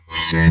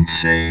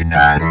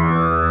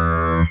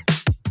CinciNatter.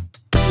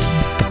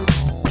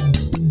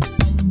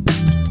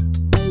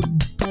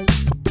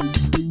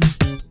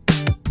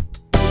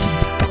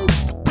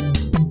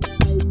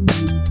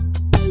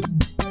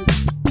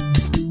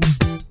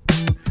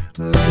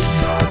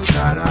 Let's all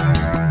chatter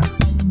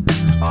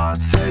on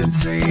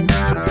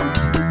CinciNatter.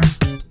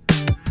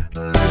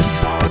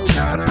 Let's all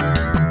chatter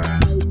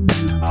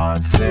on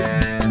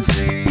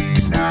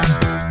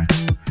CinciNatter.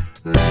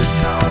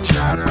 Let's all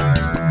chatter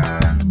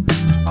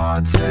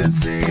on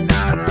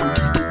CinciNatter.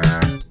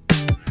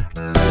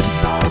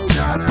 Let's all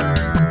chatter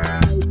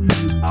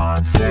on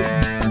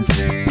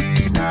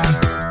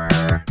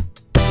CinciNatter.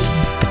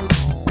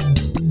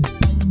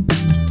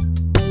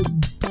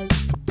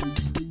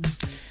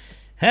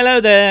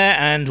 Hello there,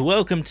 and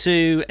welcome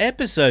to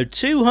episode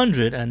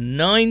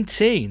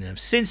 219 of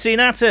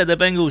CinciNatter, the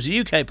Bengals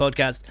UK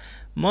podcast.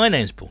 My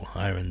name's Paul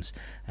Hirons,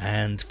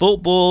 and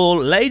football,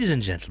 ladies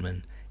and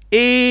gentlemen,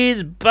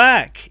 is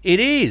back. It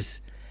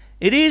is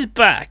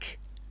back.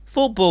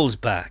 Football's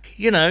back.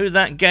 You know,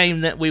 that game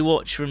that we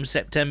watch from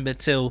September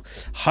till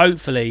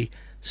hopefully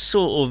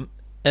sort of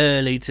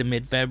early to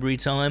mid-February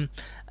time.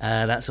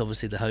 That's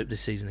obviously the hope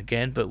this season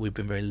again, but we've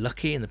been very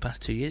lucky in the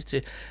past 2 years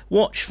to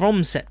watch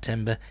from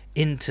September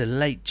into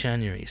late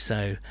January.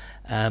 So,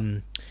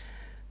 are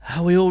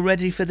we all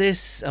ready for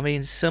this? I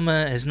mean,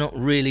 summer has not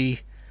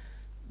really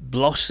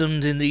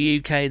blossomed in the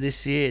UK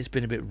this year. It's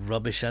been a bit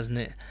rubbish, hasn't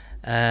it?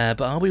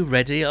 But are we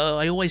ready?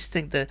 I always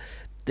think that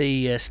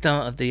the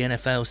start of the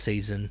NFL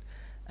season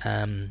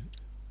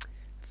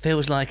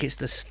feels like it's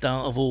the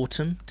start of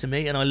autumn to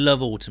me, and I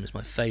love autumn. It's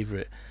my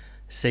favourite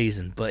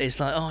season, but it's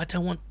like, I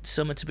don't want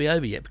summer to be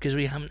over yet because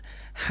we haven't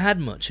had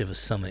much of a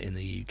summer in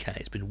the UK.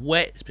 It's been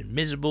wet, it's been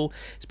miserable,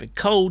 it's been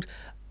cold.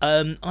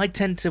 I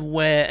tend to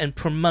wear and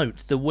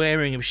promote the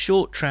wearing of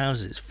short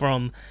trousers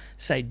from,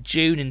 say,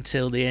 June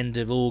until the end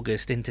of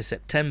August into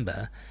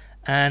September,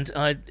 and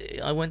I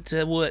went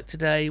to work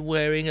today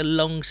wearing a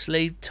long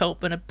sleeve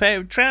top and a pair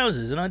of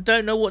trousers, and I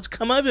don't know what's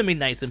come over me,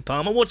 Nathan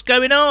Palmer. What's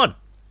going on?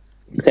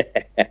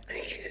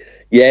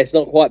 Yeah, it's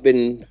not quite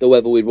been the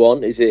weather we'd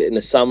want, is it, in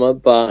the summer?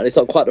 But it's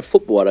not quite the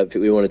football I don't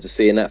think we wanted to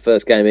see in that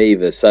first game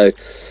either. So,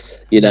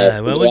 you know,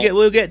 no, well,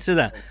 we'll get to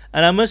that.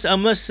 And I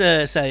must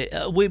say,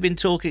 we've been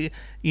talking.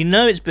 You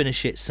know, it's been a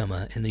shit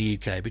summer in the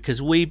UK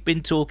because we've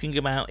been talking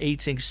about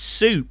eating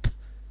soup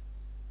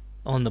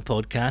on the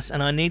podcast,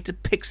 and I need to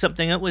pick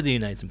something up with you,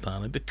 Nathan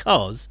Palmer,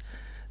 because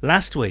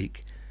last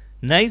week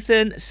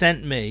Nathan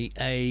sent me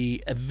a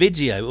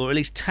video, or at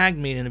least tagged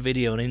me in a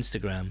video on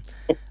Instagram,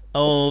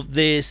 of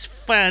this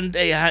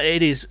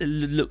it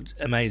looked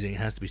amazing, it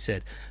has to be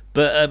said,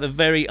 but of a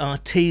very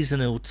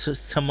artisanal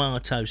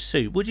tomato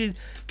soup. Would you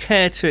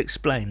care to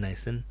explain,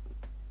 Nathan?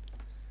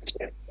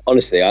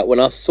 Honestly, when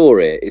I saw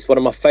it, it's one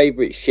of my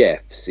favourite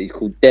chefs. He's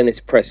called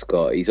Dennis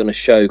Prescott. He's on a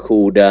show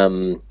called,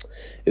 it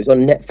was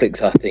on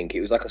Netflix, I think.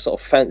 It was like a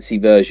sort of fancy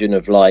version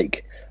of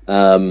like,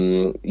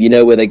 you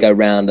know, where they go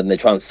around and they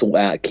try and sort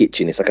out a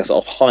kitchen. It's like a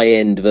sort of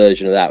high-end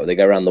version of that, where they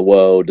go around the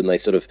world and they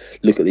sort of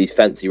look at these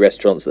fancy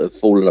restaurants that have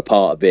fallen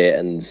apart a bit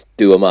and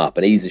do them up.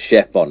 And he's a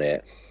chef on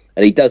it,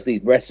 and he does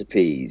these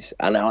recipes.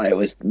 And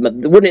wasn't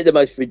it the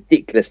most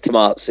ridiculous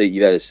tomato soup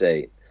you've ever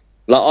seen?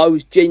 Like, I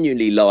was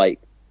genuinely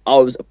like, I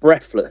was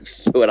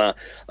breathless when I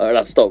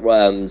stopped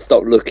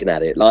looking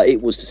at it. Like,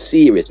 it was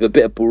serious, with a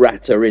bit of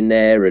burrata in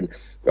there, and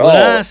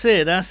that's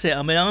it.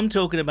 I mean, I'm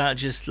talking about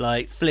just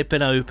like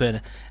flipping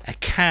open a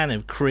can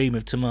of cream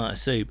of tomato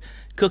soup,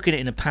 cooking it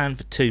in a pan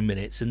for 2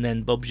 minutes, and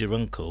then Bob's your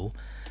uncle.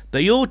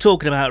 But you're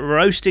talking about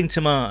roasting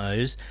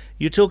tomatoes.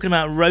 You're talking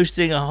about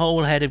roasting a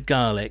whole head of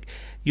garlic.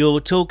 You're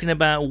talking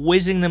about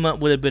whizzing them up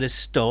with a bit of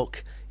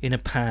stock in a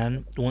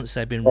pan once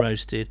they've been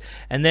roasted,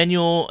 and then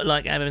you're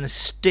like having a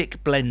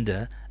stick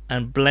blender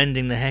and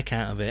blending the heck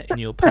out of it in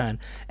your pan,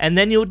 and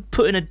then you're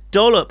putting a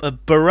dollop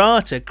of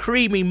burrata,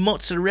 creamy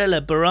mozzarella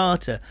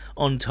burrata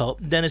on top,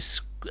 then a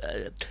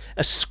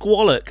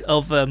squallop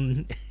of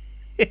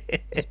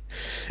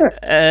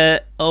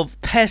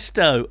of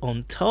pesto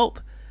on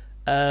top,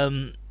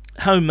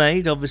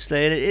 homemade,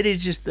 obviously. And it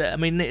is just that, I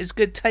mean, it's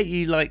going to take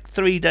you like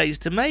 3 days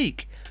to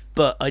make,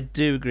 but I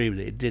do agree with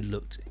it. It did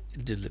look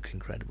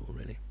incredible,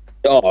 really.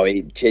 Oh,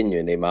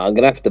 genuinely, man. I'm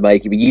going to have to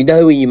make it. But you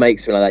know, when you make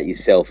something like that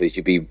yourself,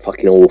 you'd be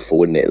fucking awful,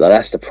 wouldn't it? Like,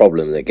 that's the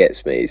problem that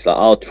gets me. It's like,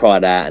 I'll try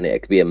that and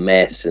it could be a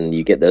mess, and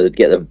you get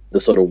the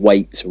sort of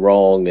weights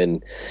wrong,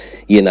 and,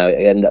 you know, it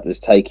end up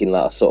just taking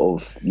like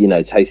sort of, you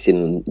know,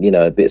 tasting, you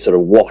know, a bit sort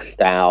of washed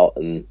out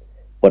and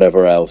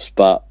whatever else.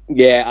 But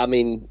yeah, I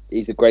mean,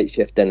 he's a great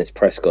chef, Dennis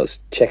Prescott.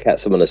 Check out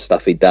some of the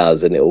stuff he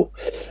does, and it'll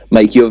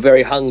make you a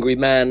very hungry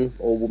man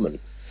or woman.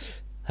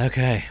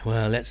 Okay,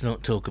 well, let's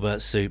not talk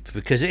about soup,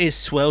 because it is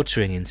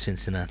sweltering in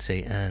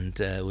Cincinnati, and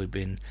we've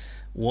been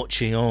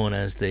watching on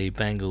as the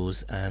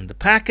Bengals and the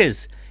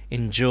Packers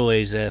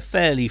enjoys a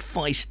fairly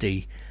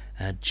feisty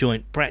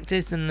joint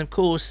practice. And of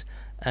course,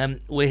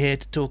 we're here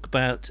to talk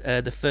about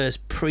the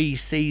first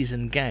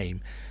pre-season game.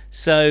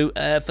 So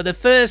for the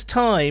first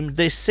time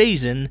this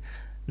season,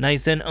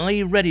 Nathan, are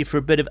you ready for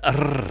a bit of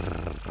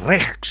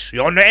reaction?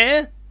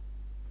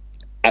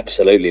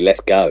 Absolutely,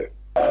 let's go.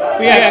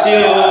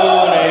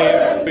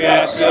 Reazione,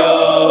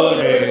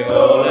 reazione, ole,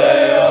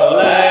 ole,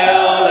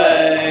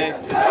 ole.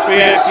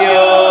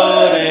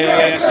 Reazione,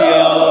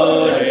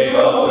 reazione, ole,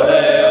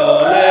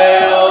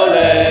 ole,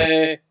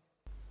 ole.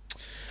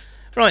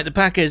 Right, the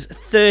Packers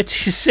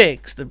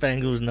 36, the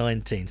Bengals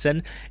 19.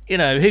 And,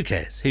 who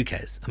cares? Who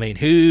cares? I mean,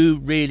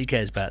 who really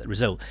cares about the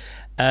result?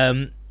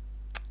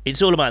 It's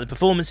all about the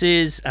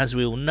performances, as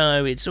we all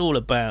know. It's all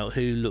about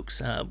who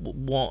looks at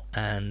what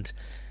and,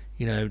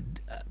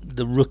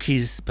 the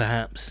rookies,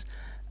 perhaps,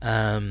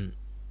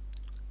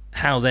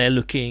 how they're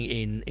looking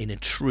in a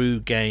true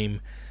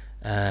game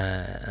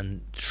and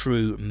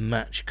true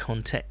match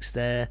context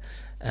there.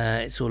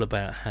 It's all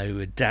about how it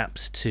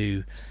adapts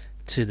to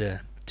the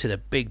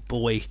big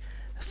boy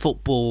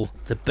football,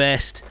 the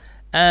best.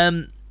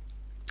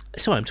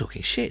 Sorry, I'm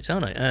talking shit,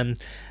 aren't I?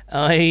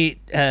 I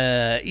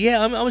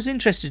was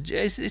interested.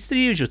 It's the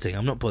usual thing.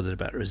 I'm not bothered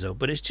about the result,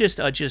 but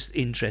I'm just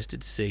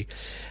interested to see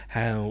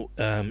how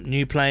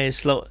new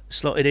players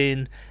slotted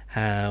in,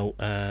 how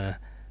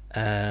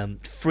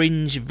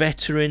fringe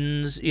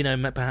veterans,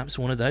 perhaps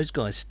one of those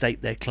guys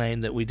state their claim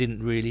that we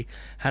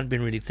hadn't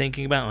been really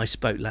thinking about. I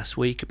spoke last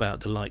week about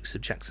the likes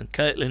of Jackson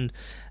Kirtland,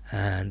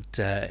 and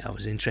I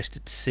was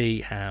interested to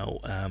see how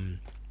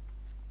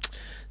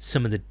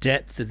some of the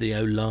depth of the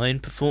O-line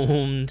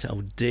performed.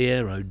 Oh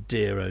dear, oh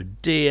dear, oh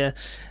dear.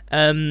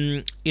 A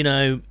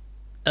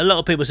lot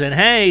of people saying,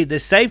 hey, the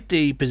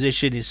safety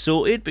position is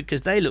sorted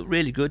because they look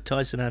really good.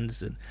 Tyson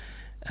Anderson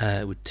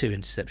with 2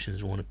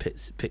 interceptions, 1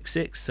 pick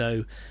 6.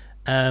 So,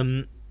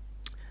 but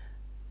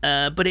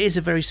it is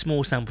a very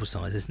small sample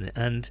size, isn't it?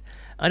 And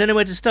I don't know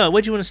where to start.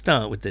 Where do you want to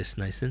start with this,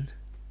 Nathan?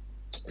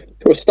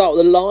 We'll start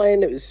with the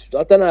line. It was,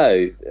 I don't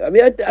know. I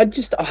mean, I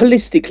just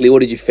holistically, what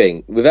did you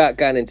think? Without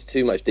going into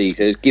too much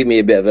detail, just give me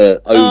a bit of a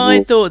overall.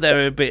 I thought they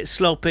were a bit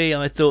sloppy.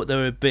 I thought they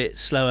were a bit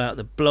slow out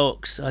the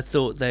blocks. I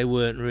thought they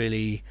weren't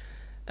really,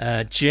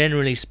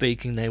 generally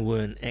speaking, they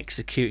weren't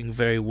executing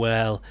very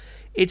well.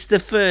 It's the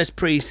first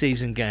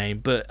pre-season game,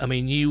 but I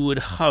mean, you would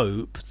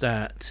hope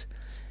that,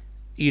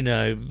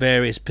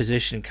 various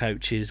position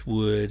coaches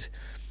would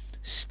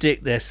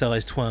stick their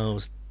size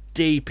 12s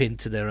deep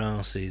into their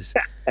arses.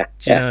 Do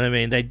you know what I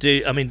mean? They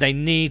do. I mean, they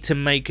need to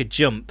make a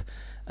jump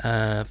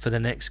for the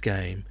next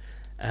game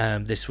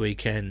this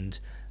weekend.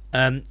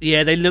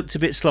 They looked a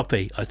bit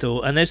sloppy, I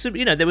thought, and there's some.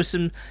 There was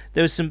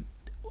some.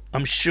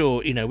 I'm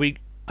sure.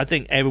 I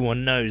think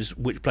everyone knows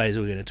which players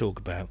we're going to talk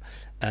about.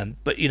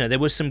 But there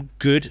were some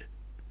good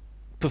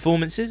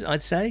performances,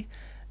 I'd say.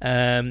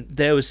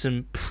 There were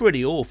some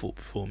pretty awful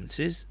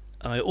performances,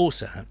 I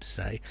also have to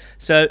say.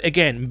 So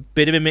again,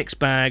 bit of a mixed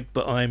bag,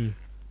 but I'm.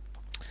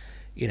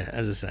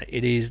 As I say,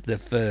 it is the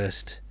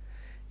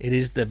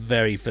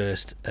very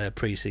first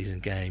pre-season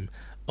game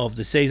of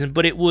the season,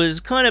 but it was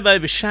kind of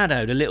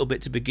overshadowed a little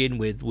bit to begin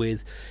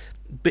with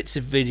bits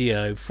of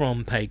video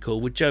from Paycor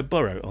with Joe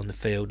Burrow on the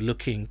field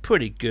looking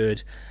pretty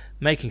good,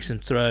 making some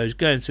throws,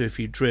 going through a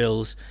few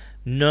drills,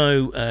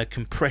 no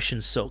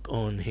compression sock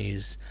on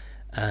his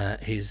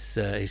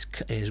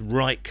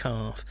right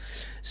calf.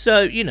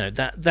 So,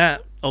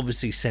 that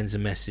obviously sends a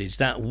message.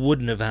 That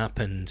wouldn't have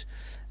happened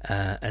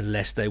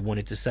unless they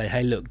wanted to say,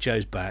 hey, look,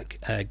 Joe's back,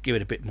 give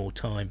it a bit more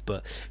time,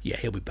 but yeah,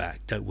 he'll be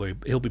back, don't worry,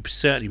 he'll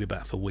certainly be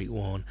back for week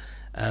 1.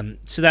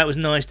 So that was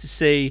nice to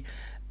see.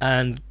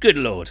 And good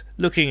Lord,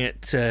 looking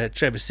at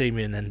Trevor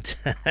Siemian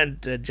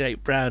and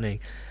Jake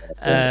Browning,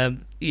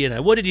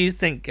 what did you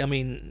think? I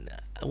mean,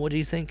 what do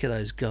you think of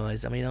those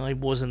guys? I mean, I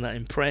wasn't that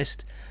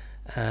impressed.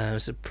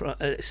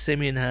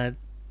 Siemian had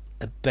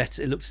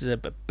it looks as a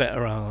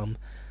better arm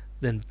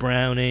than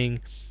Browning.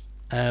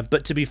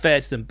 But to be fair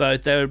to them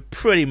both, they were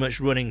pretty much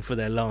running for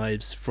their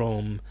lives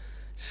from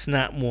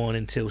snap 1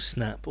 until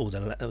snap, or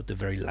the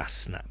very last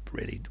snap,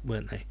 really,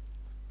 weren't they?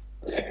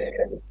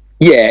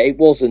 Yeah, it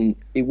wasn't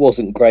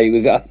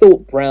great. I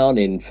thought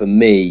Browning, for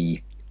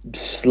me,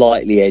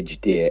 slightly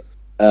edged it.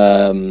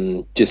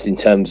 Just in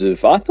terms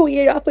of, I thought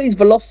his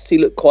velocity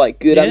looked quite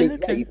good. Yeah, I mean,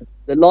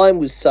 the line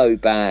was so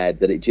bad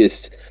that it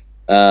just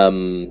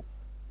didn't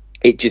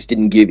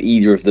give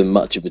either of them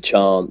much of a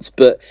chance.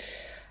 But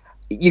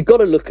you've got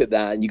to look at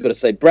that, and you've got to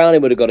say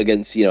Browning would have gone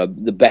against,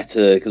 the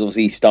better, because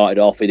obviously he started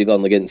off, he'd have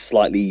gone against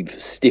slightly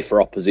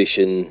stiffer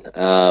opposition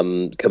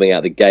coming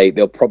out the gate.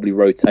 They'll probably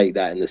rotate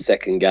that in the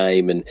second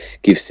game and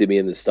give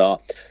Siemian the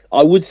start.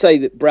 I would say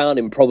that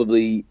Browning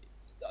probably,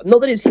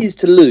 not that it's his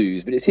to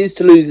lose, but it's his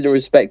to lose in the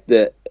respect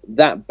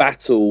that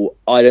battle,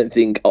 I don't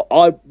think,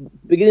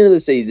 beginning of the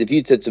season, if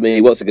you said to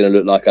me, what's it going to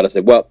look like, I'd have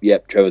said, well,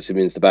 yep, Trevor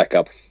Siemian's the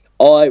backup.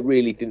 I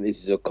really think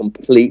this is a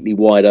completely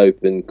wide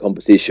open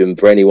competition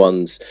for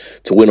anyone's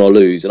to win or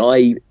lose. And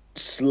I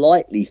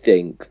slightly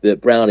think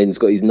that Browning's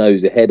got his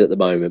nose ahead at the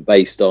moment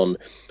based on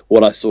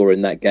what I saw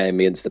in that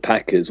game against the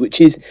Packers, which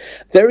is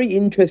very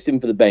interesting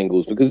for the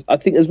Bengals, because I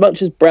think as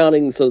much as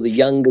Browning's sort of the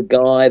younger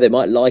guy, they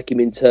might like him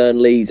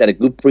internally. He's had a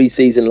good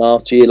preseason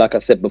last year. Like I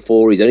said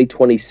before, he's only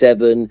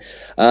 27.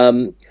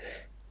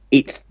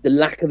 it's the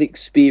lack of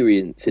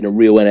experience in a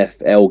real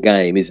NFL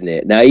game, isn't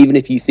it? Now, even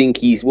if you think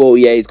he's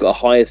got a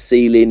higher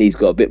ceiling, he's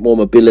got a bit more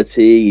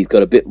mobility, he's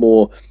got a bit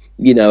more,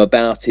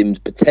 about him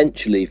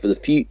potentially for the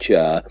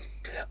future.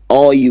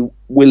 Are you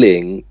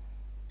willing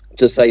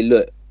to say,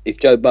 look, if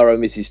Joe Burrow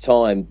misses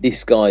time,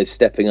 this guy's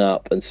stepping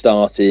up and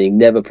starting,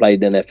 never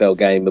played an NFL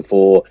game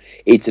before,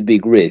 it's a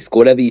big risk.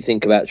 Whatever you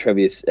think about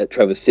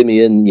Trevor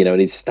Siemian,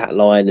 and his stat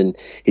line and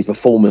his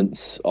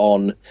performance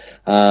on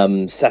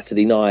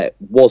Saturday night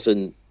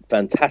wasn't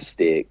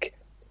fantastic,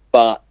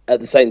 but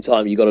at the same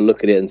time, you've got to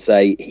look at it and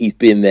say, he's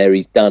been there,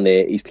 he's done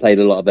it, he's played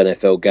a lot of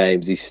NFL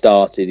games, he's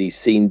started, he's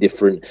seen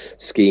different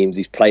schemes,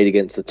 he's played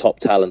against the top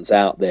talents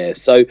out there.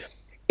 So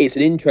it's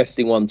an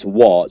interesting one to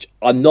watch.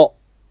 I'm not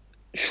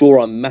sure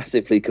I'm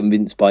massively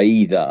convinced by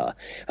either.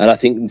 And I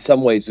think in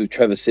some ways with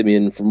Trevor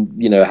Siemian, from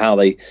how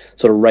they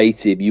sort of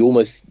rate him, you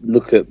almost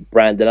look at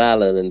Brandon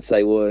Allen and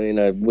say, well,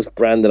 was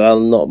Brandon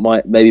Allen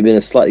maybe been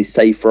a slightly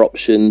safer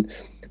option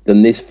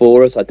than this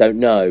for us? I don't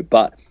know.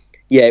 But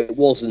yeah, it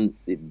wasn't,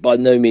 by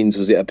no means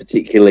was it a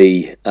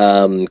particularly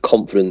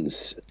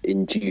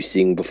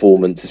confidence-inducing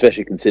performance,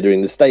 especially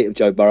considering the state of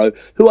Joe Burrow,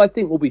 who I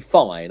think will be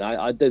fine.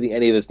 I don't think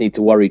any of us need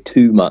to worry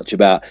too much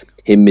about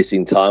him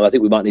missing time. I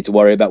think we might need to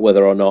worry about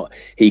whether or not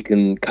he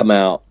can come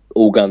out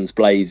all guns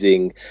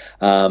blazing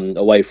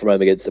away from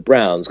home against the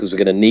Browns, because we're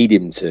going to need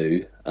him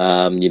to,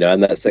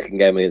 and that second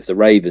game against the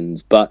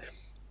Ravens. But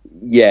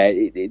yeah,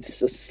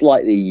 it's a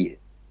slightly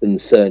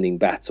concerning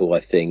battle, I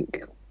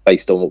think,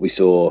 based on what we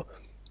saw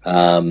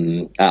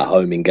at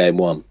home in game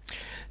one.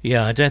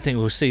 Yeah, I don't think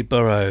we'll see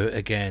Burrow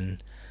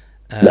again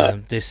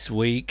this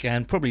week,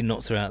 and probably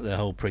not throughout the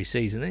whole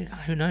pre-season.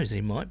 Who knows,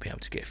 he might be able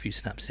to get a few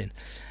snaps in.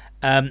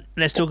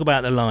 Let's talk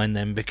about the line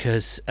then,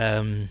 because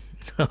Nelly,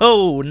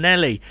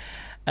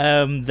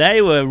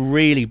 they were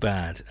really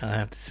bad, I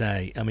have to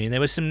say. I mean,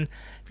 there was some,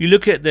 if you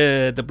look at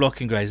the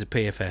blocking grades, the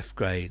PFF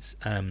grades,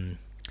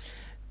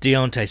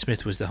 Deontay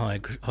Smith was the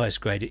highest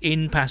graded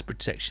in pass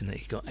protection. That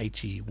he got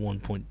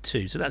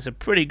 81.2, so that's a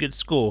pretty good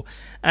score.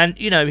 And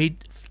he,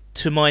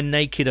 to my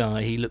naked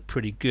eye, he looked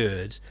pretty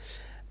good.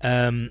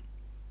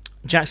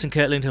 Jackson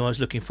Kirkland, who I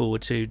was looking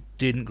forward to,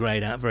 didn't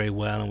grade out very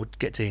well, and we'll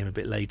get to him a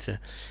bit later.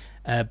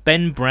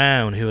 Ben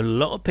Brown, who a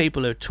lot of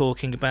people are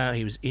talking about,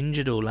 he was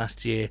injured all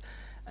last year.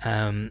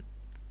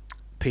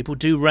 People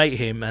do rate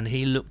him, and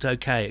he looked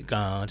okay at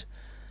guard.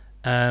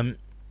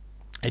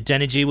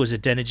 Adeniji was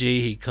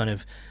Adeniji. He kind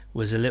of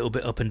was a little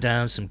bit up and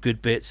down, some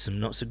good bits, some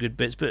not so good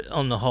bits, but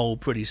on the whole,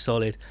 pretty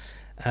solid.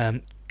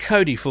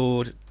 Cody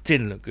Ford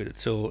didn't look good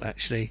at all,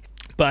 actually.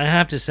 But I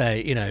have to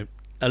say,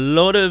 a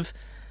lot of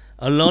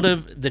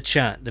the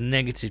chat, the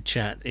negative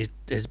chat,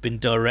 has been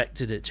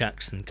directed at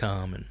Jackson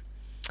Carman.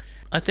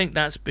 I think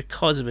that's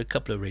because of a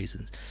couple of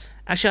reasons.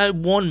 Actually,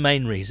 one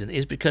main reason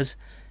is because,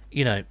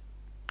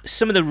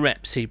 some of the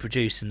reps he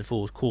produced in the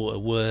fourth quarter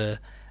were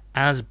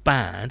as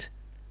bad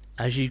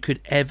as you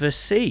could ever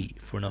see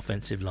for an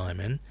offensive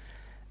lineman.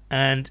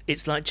 And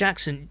it's like,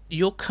 Jackson,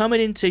 you're coming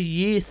into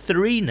year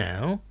 3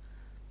 now.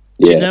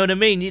 Do you know what I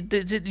mean?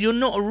 You're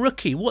not a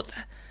rookie. What the...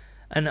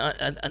 And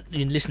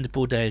you listen to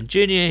Paul Dayan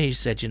Jr., he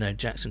said,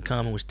 Jackson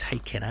Carman was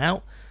taken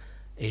out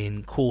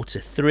in quarter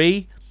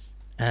 3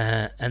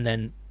 and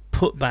then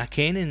put back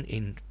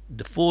in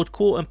the fourth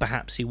quarter, and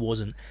perhaps he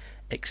wasn't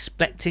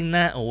expecting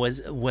that, or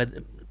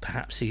whether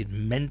perhaps he had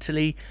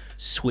mentally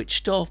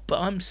switched off.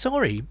 But I'm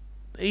sorry,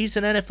 he's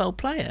an NFL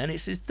player, and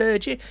it's his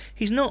 3rd year.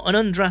 He's not an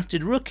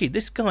undrafted rookie.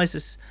 This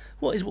guy's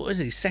what is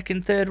he,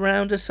 second, third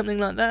rounder, something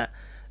like that?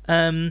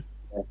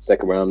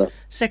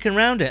 Second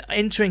rounder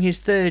entering his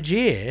 3rd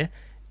year.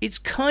 It's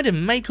kind of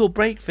make or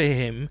break for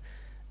him.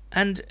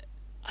 And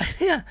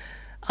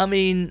I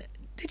mean,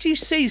 did you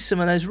see some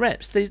of those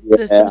reps?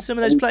 Some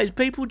of those plays,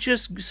 people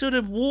just sort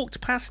of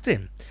walked past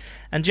him.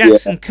 And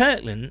Jackson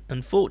Kirkland,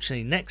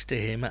 unfortunately, next to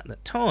him at the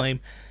time,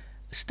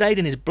 stayed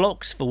in his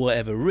blocks for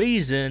whatever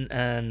reason,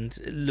 and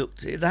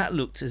looked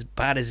as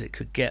bad as it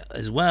could get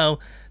as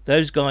well.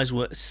 Those guys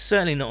were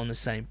certainly not on the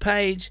same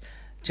page.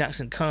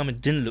 Jackson Carman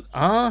didn't look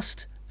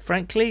arsed,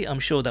 frankly.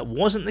 I'm sure that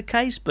wasn't the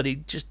case, but he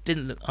just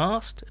didn't look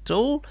arsed at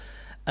all.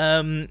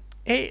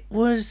 It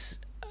was...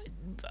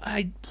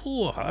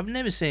 I've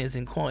never seen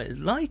anything quite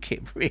like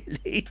it,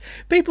 really.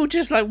 People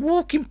just like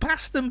walking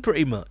past them,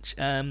 pretty much.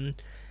 I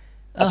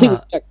think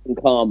with Jackson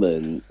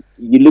Carman,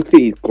 you look at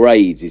his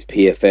grades, his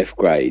PFF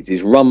grades,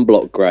 his run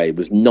block grade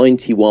was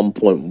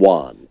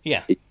 91.1.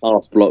 Yeah. His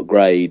pass block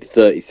grade,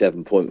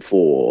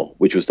 37.4,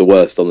 which was the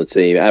worst on the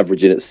team,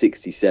 averaging at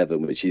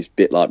 67, which is a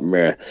bit like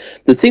Mira.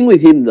 The thing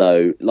with him,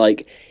 though,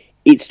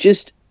 it's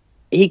just...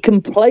 he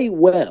can play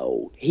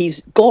well.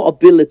 He's got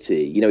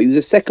ability. He was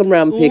a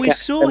second-round pick. We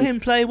saw him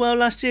play well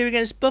last year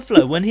against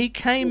Buffalo. When he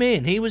came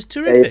in, he was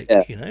terrific,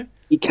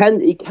 He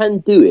can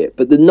do it,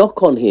 but the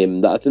knock on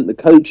him that I think the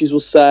coaches will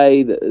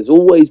say that has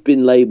always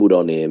been labelled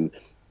on him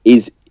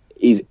is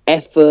his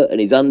effort and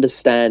his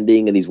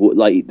understanding and his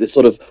like the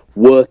sort of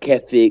work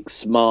ethic,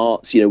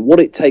 smarts, what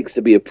it takes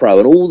to be a pro.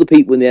 And all the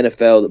people in the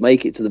NFL that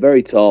make it to the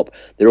very top,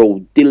 they're all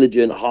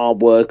diligent,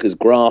 hard workers,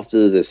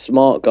 grafters. They're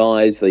smart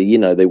guys.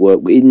 They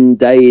work in,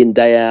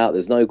 day out.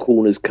 There's no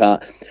corners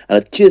cut.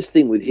 And I just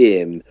think with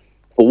him,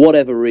 for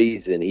whatever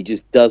reason, he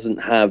just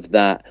doesn't have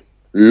that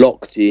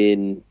locked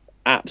in,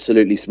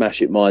 absolutely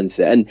smash it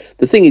mindset. And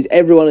the thing is,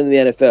 everyone in the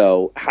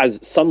NFL has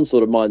some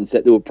sort of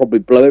mindset that will probably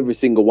blow every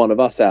single one of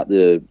us out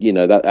the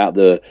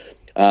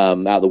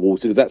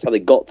water, because that's how they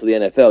got to the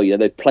NFL.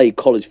 They've played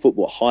college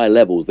football at high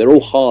levels. They're all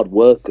hard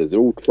workers. They're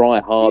all try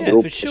hard.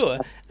 Yeah, for sure.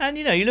 And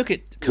you look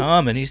at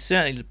Carmen. He's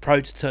certainly the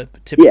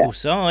prototypical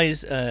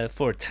size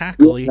for a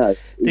tackle.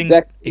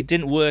 Exactly. It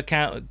didn't work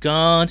out at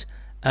guard.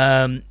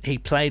 He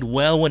played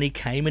well when he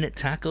came in at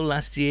tackle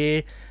last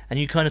year, and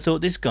you kind of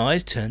thought, this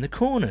guy's turned the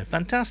corner.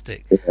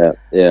 Fantastic.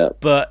 Yeah.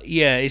 But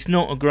yeah, it's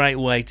not a great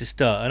way to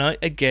start. And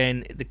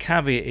again, the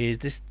caveat is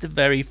this is the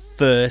very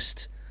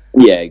first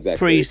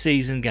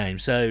pre-season game.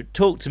 So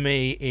talk to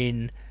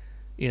me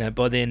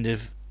by the end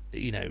of,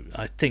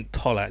 I think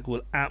Pollack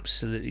will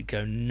absolutely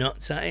go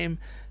nuts at him.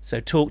 So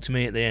talk to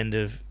me at the end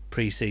of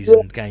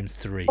pre-season game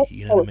 3.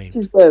 You know what I mean? This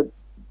is where,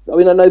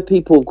 I know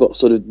people have got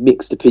sort of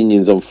mixed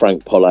opinions on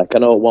Frank Pollack. I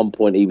know at one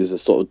point he was a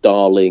sort of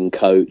darling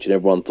coach and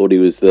everyone thought he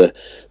was the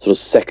sort of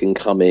second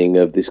coming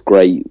of this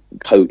great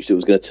coach that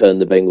was going to turn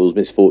the Bengals'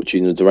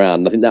 misfortunes around.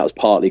 And I think that was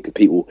partly because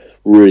people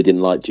really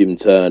didn't like Jim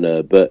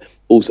Turner, but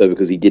also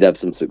because he did have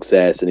some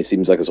success and he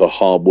seems like a sort of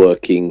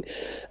hard-working,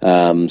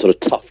 sort of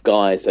tough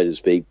guy, so to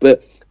speak.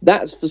 But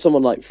that's for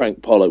someone like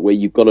Frank Pollack, where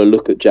you've got to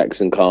look at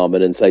Jackson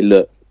Carman and say,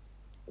 look,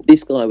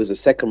 this guy was a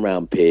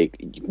second-round pick.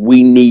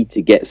 We need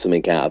to get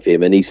something out of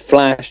him. And he's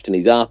flashed, and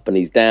he's up, and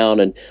he's down.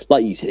 And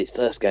like you said, his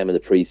first game of the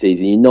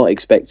preseason, you're not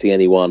expecting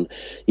anyone,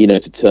 to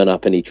turn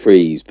up any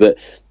trees. But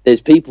there's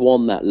people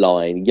on that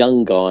line,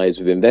 young guys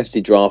with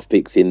invested draft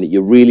picks in, that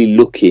you're really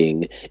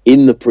looking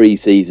in the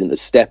preseason to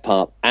step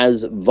up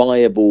as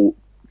viable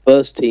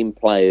first team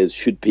players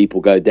should people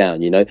go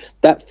down.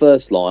 That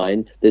first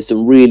line, there's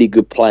some really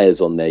good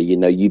players on there.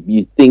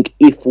 You think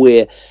if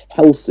we're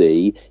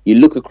healthy, you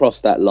look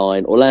across that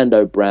line,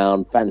 Orlando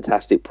Brown,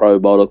 fantastic Pro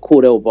Bowler.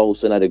 Cordell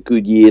Volson had a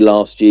good year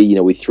last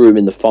year. We threw him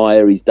in the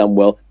fire. He's done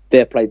well.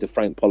 Fair play to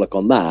Frank Pollack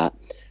on that.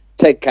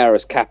 Ted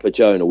Karras, Kappa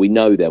Jonah, we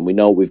know them. We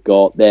know what we've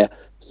got. They're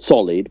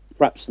solid,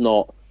 perhaps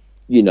not,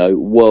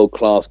 world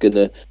class,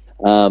 gonna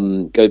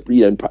go,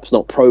 perhaps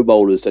not Pro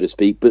Bowlers, so to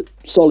speak, but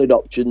solid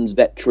options,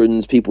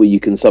 veterans, people you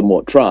can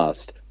somewhat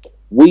trust.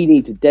 We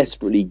need to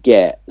desperately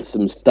get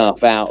some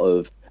stuff out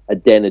of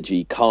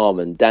Adeniji,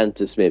 Carman,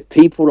 Danta Smith,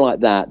 people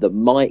like that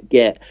might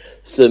get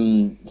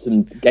some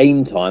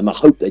game time. I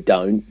hope they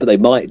don't, but they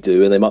might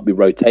do, and they might be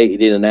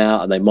rotated in and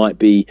out, and they might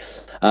be,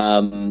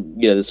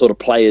 the sort of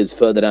players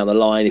further down the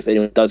line if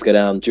anyone does go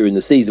down during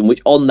the season.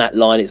 Which on that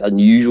line, it's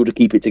unusual to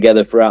keep it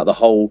together throughout the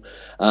whole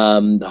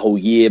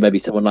year. Maybe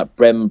someone like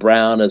Brem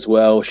Brown as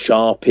well,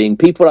 Sharping,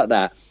 people like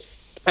that.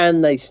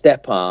 Can they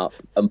step up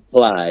and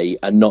play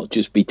and not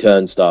just be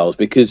turnstiles?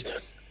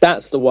 Because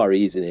that's the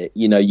worry, isn't it?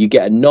 You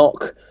get a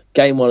knock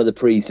game one of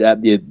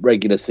the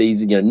regular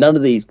season. None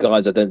of these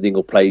guys, I don't think,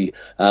 will play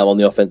on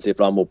the offensive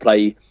line, will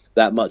play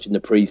that much in the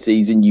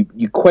preseason.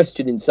 You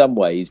question in some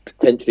ways,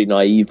 potentially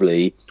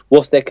naively,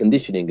 what's their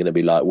conditioning going to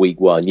be like week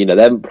one? They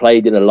haven't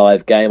played in a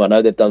live game. I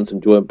know they've done some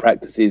joint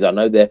practices. I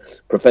know they're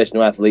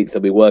professional athletes.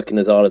 They'll be working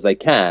as hard as they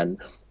can.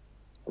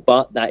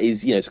 But that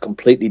is, it's a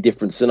completely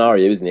different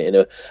scenario, isn't it?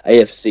 In a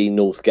AFC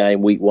North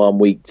game, week 1,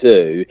 week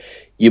 2,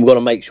 you've got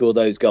to make sure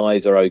those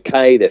guys are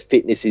okay. Their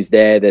fitness is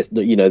there.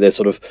 They're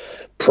sort of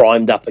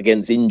primed up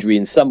against injury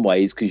in some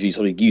ways because you're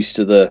sort of used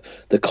to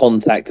the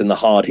contact and the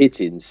hard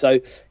hitting. So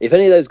if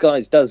any of those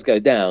guys does go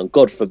down,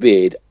 God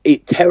forbid,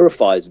 it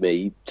terrifies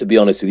me, to be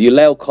honest with you.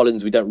 La'el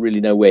Collins, we don't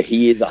really know where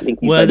he is. I think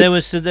there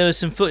was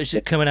some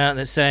footage coming out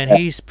that's saying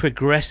he's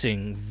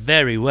progressing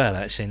very well,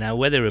 actually. Now,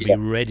 whether he'll be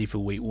ready for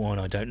week 1,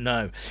 I don't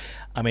know.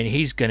 I mean,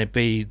 he's going to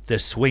be the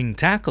swing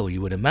tackle,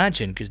 you would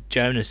imagine, because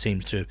Jonah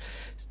seems to have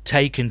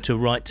taken to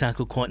right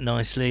tackle quite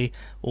nicely.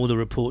 All the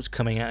reports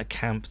coming out of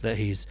camp that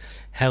he's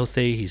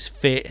healthy, he's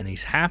fit, and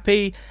he's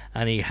happy,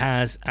 and he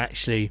has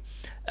actually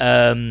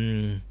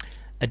adapted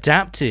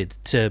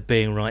to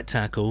being right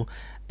tackle.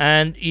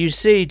 And you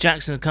see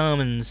Jackson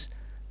Carman's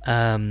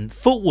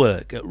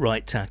footwork at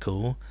right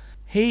tackle.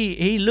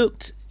 He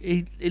looked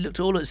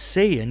all at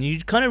sea, and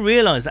you kind of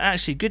realise that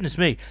actually, goodness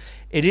me,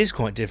 it is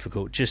quite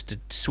difficult just to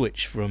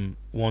switch from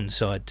one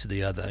side to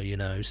the other,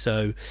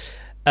 So,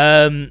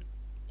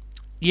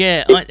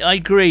 yeah, I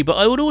agree. But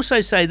I would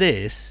also say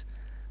this,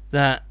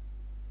 that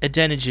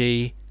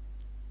Adeniji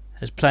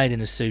has played in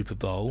a Super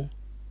Bowl.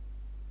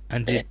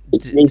 And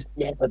he's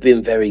never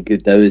been very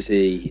good, though, is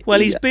he?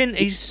 Well, he's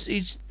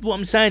what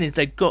I'm saying is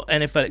they've got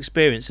NFL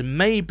experience, and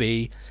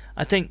maybe,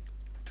 I think,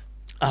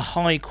 a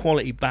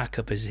high-quality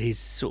backup is his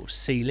sort of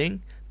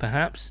ceiling,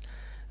 perhaps.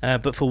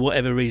 But for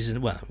whatever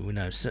reason, well, we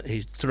know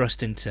he's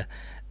thrust into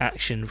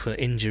action for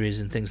injuries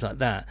and things like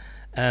that.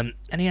 And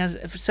he has.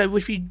 So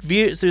if you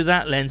view it through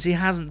that lens, he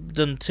hasn't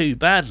done too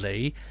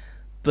badly.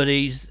 but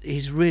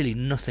he's really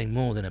nothing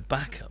more than a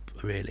backup,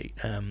 really.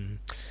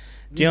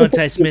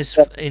 Deontay Smith's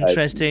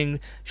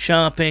interesting.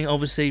 Sharping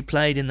obviously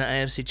played in the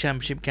AFC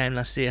Championship game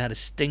last year, had a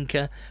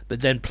stinker,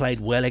 but then played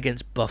well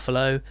against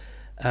Buffalo.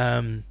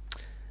 I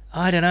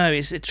don't know,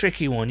 it's a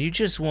tricky one. You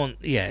just want,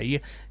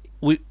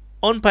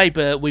 on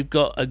paper we've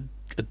got a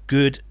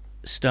good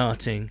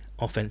starting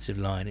offensive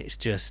line. It's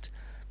just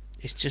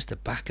the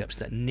backups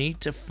that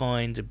need to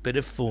find a bit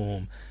of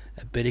form,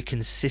 a bit of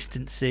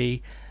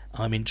consistency.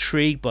 I'm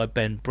intrigued by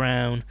Ben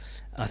Brown.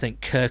 I think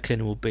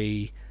Kirkland will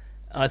be.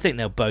 I think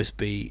they'll both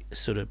be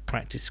sort of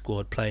practice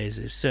squad players.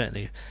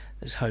 Certainly,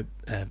 let's hope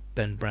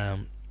Ben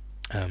Brown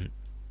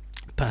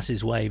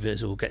passes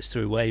waivers or gets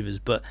through waivers.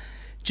 But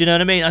do you know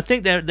what I mean? I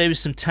think there was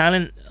some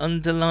talent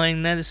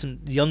underlying there. There's some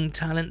young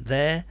talent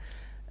there.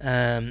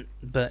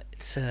 But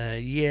these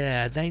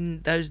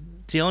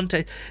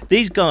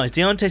guys,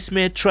 Deontay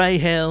Smith, Trey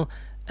Hill,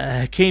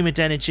 Hakeem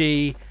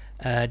Adeniji,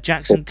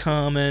 Jackson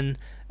Carman.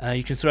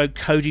 You can throw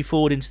Cody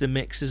Ford into the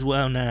mix as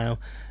well now.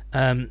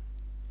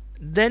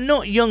 They're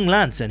not young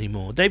lads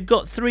anymore. They've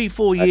got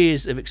 3-4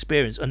 years of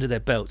experience under their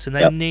belts, and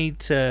they need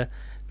to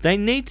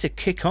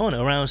kick on,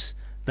 or else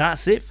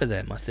that's it for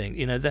them. I think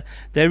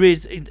there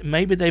is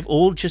maybe they've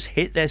all just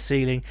hit their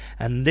ceiling,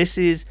 and this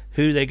is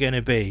who they're going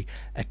to be.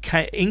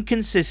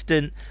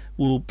 Inconsistent,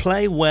 will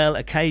play well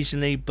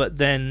occasionally, but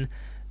then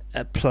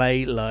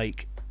play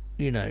like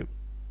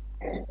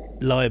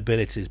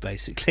liabilities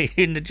basically.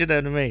 Do you know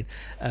what I mean?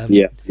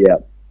 Yeah.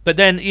 But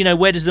then,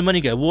 where does the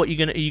money go? What are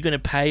you gonna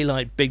pay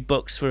like big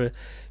bucks for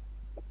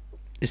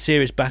a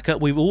serious backup?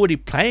 We're already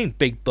paying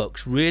big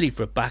bucks really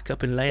for a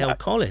backup in La'el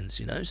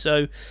Collins,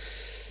 So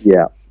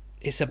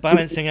it's a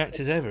balancing act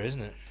as ever,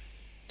 isn't it?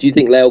 Do you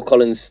think La'el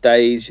Collins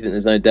stays? Do you think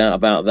there's no doubt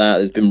about that?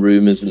 There's been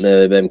rumours and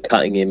they're them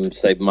cutting him to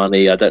save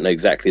money. I don't know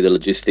exactly the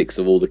logistics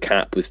of all the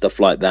cap with stuff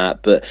like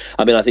that, but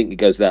I mean, I think it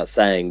goes without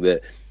saying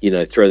that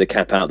throw the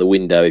cap out the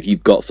window. If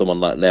you've got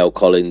someone like La'el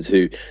Collins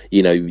who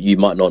you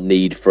might not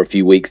need for a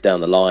few weeks down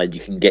the line,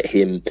 you can get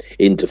him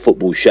into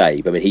football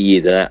shape. I mean, he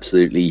is an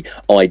absolutely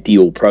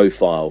ideal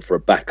profile for a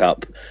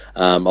backup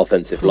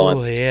offensive line.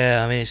 Oh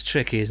yeah, I mean it's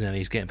tricky, isn't it?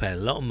 He's getting paid a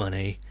lot of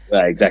money.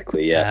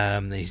 Exactly. Yeah.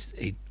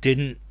 He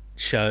didn't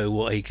show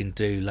what he can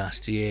do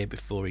last year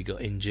before he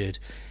got injured.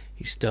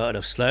 He started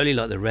off slowly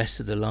like the rest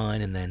of the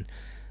line, and then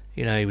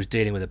he was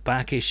dealing with a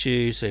back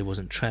issue, so he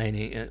wasn't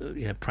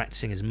training,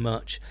 practicing as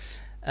much.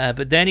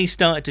 But then he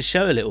started to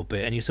show a little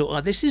bit, and you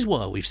thought, this is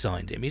why we've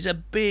signed him. He's a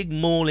big,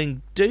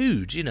 mauling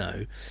dude,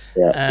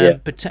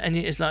 But and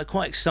it's like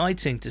quite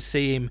exciting to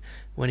see him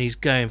when he's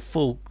going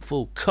full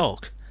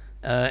cock.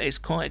 It's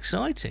quite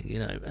exciting,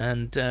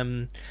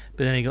 And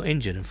but then he got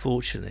injured,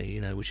 unfortunately,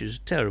 which is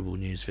terrible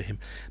news for him.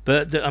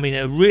 But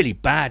a really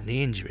bad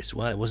knee injury as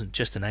well. It wasn't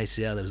just an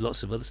ACL. There was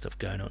lots of other stuff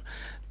going on.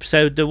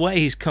 So the way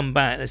he's come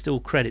back, that's all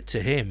credit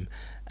to him.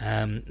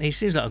 He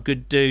seems like a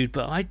good dude,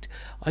 but I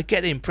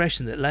get the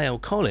impression that La'el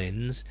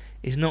Collins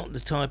is not the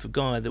type of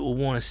guy that will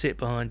want to sit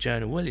behind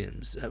Jonah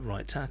Williams at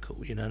right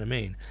tackle. You know what I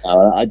mean?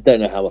 I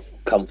don't know how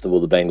comfortable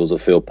the Bengals will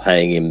feel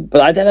paying him,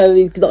 but I don't know.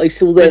 He's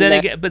still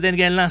there. But then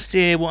again, last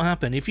year, what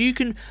happened? If you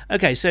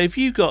if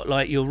you got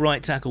like your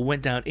right tackle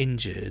went down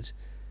injured,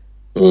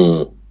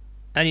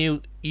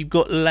 and you've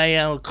got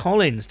La'el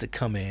Collins to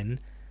come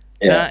in.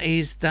 Yeah.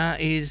 That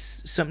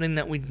is something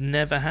that we'd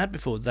never had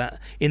before.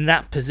 That in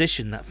that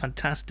position, that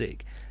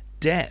fantastic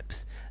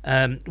depth.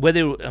 I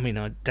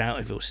doubt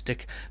if he'll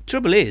stick.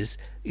 Trouble is,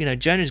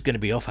 Jonah's going to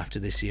be off after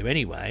this year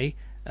anyway,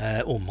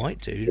 or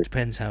might do. It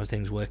depends how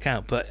things work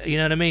out. But you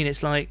know what I mean?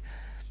 It's like,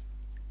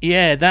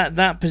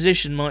 that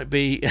position might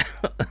be,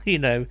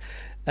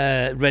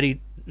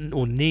 ready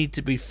or need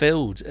to be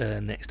filled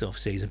next off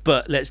season.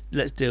 But let's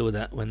deal with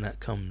that when that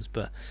comes.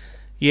 But.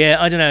 Yeah,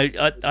 I don't know.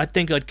 I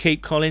think I'd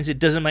keep Collins. It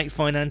doesn't make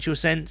financial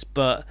sense,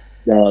 but...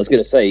 No, I was going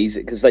to say,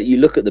 because you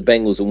look at the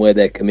Bengals and where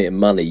they're committing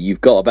money,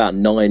 you've got about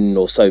 9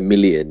 or so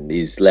million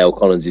is La'el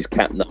Collins'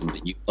 cap number.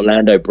 You've got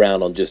Orlando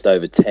Brown on just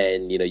over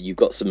 10. You've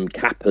got some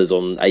cappers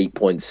on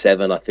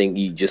 8.7. I think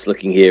you just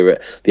looking here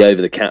at the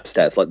over-the-cap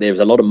stats, like there's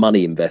a lot of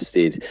money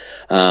invested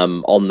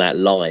on that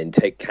line.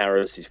 Ted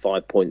Karras is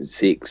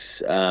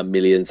 5.6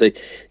 million. So,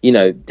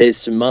 there's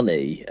some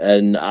money.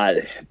 And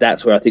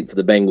that's where I think for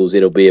the Bengals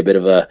it'll be a bit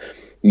of a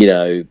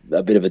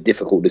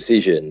difficult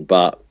decision,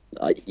 but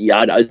I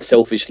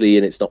selfishly,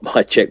 and it's not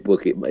my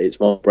checkbook, it's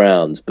Mark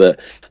Brown's, but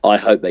I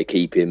hope they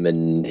keep him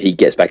and he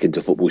gets back into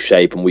football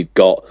shape, and we've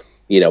got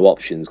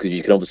options, because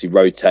you can obviously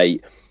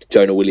rotate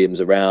Jonah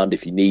Williams around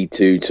if you need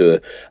to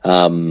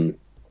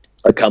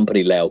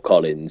accompany La'el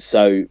Collins.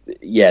 So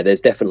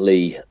there's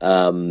definitely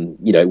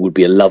it would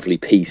be a lovely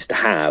piece to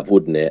have,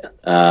 wouldn't it?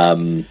 But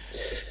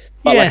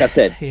like I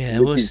said,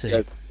 we'll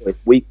see.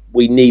 we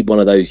need one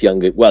of those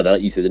younger. Well,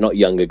 like you said, they're not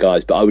younger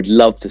guys, but I would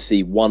love to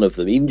see one of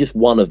them, even just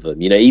one of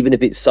them. Even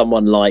if it's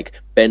someone like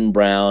Ben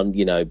Brown,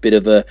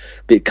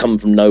 bit come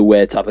from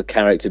nowhere type of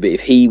character. But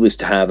if he was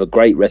to have a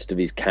great rest of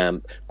his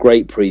camp,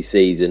 great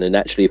pre-season, and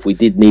actually, if we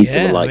did need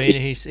someone like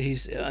he's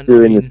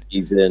during the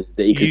season,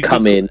 that he could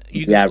come in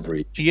the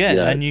average.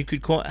 And you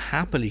could quite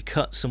happily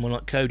cut someone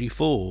like Cody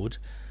Ford.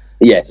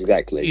 Yes,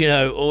 exactly.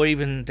 Or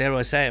even, dare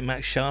I say it,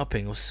 Max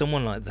Sharping or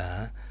someone like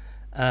that.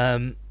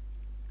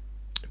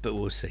 But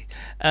we'll see.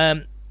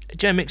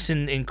 Joe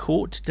Mixon in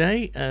court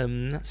today.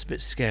 That's a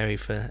bit scary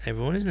for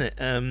everyone, isn't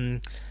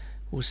it?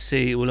 We'll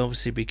see. We'll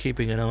obviously be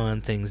keeping an eye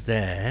on things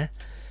there.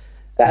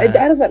 How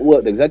does that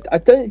work, though? Because I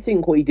don't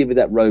think what he did with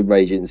that road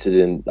rage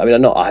incident. I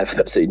mean, I have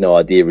absolutely no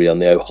idea really on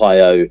the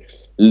Ohio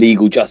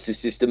legal justice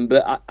system,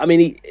 but I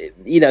mean,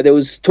 there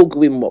was talk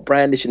of him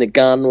brandishing a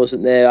gun,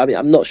 wasn't there? I mean,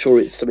 I'm not sure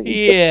it's something.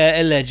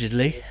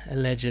 Allegedly.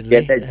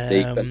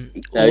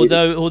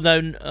 Although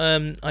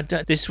I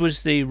don't. This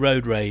was the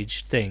road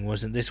rage thing,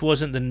 wasn't? This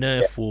wasn't the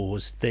Nerf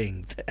wars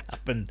thing that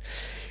happened,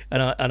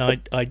 and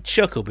I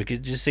chuckle because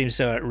it just seems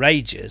so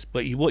outrageous.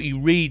 But what you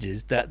read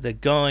is that the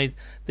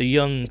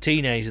young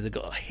teenager that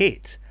got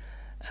hit,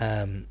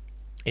 in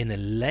the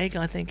leg,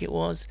 I think it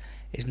was,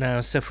 is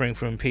now suffering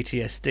from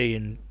PTSD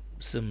and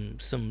some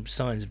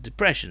signs of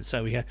depression.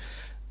 So we had,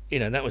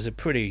 that was a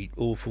pretty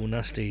awful,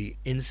 nasty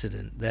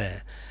incident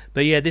there.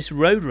 But yeah, this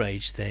road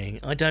rage thing,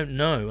 I don't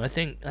know. I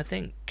think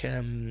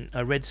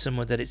I read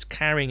somewhere that it's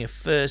carrying a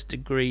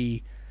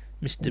first-degree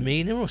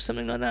misdemeanor or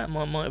something like that.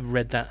 I might have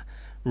read that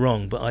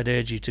wrong, but I'd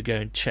urge you to go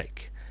and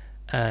check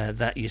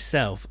that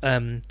yourself.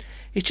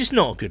 It's just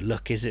not a good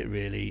look, is it?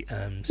 Really?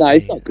 No,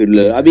 it's not a good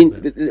look. I mean,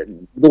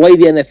 the way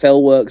the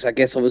NFL works, I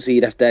guess obviously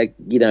you'd have to,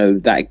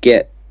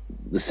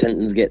 the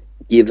sentence get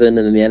given,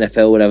 and then the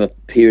NFL would have a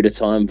period of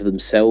time for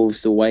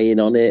themselves to weigh in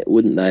on it,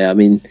 wouldn't they? I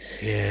mean,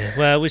 yeah.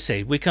 Well, we'll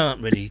see. We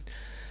can't really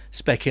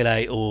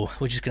speculate, or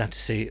we're just going to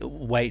have to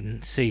wait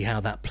and see how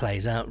that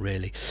plays out.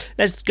 Really.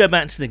 Let's go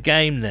back to the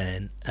game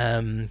then.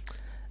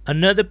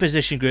 Another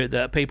position group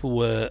that people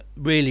were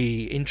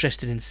really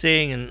interested in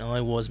seeing, and I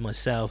was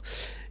myself.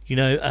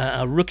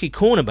 Our rookie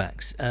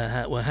cornerbacks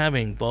were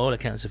having, by all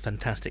accounts, a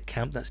fantastic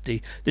camp. That's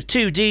the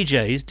two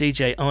DJs,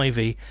 DJ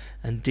Ivy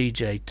and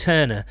DJ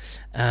Turner.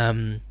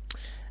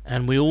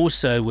 And we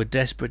also were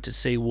desperate to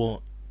see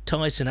what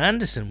Tyson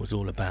Anderson was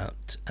all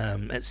about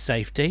at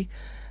safety.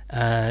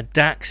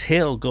 Dax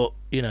Hill got,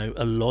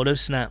 a lot of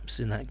snaps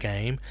in that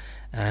game,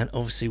 and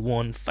obviously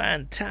one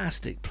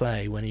fantastic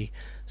play when he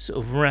sort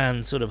of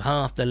ran sort of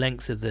half the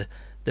length of the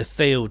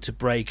field to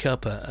break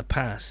up a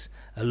pass.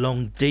 A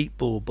long deep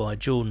ball by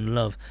Jordan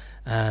Love.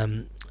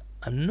 I'm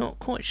not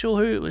quite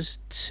sure who it was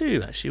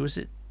to, actually. Was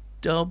it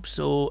Dobbs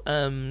or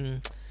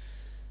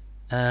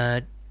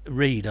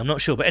Reed? I'm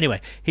not sure. But anyway,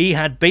 he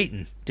had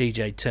beaten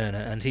DJ Turner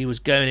and he was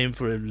going in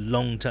for a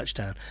long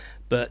touchdown.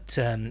 But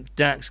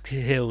Dax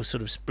Hill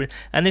sort of sprint.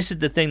 And this is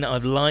the thing that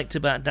I've liked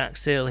about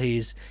Dax Hill.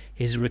 His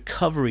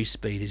recovery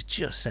speed is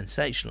just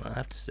sensational, I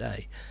have to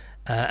say.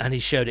 And he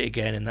showed it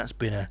again, and that's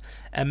been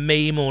a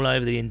meme all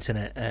over the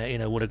internet.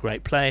 What a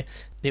great play.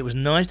 It was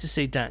nice to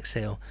see Dax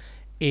Hill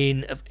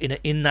in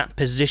that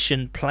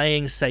position,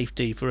 playing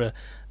safety for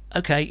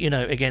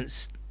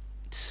against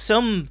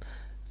some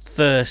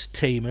first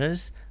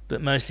teamers,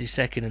 but mostly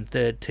second and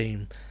third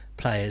team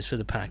players for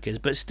the Packers.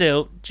 But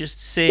still,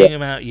 just seeing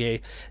him out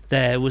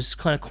there was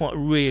kind of quite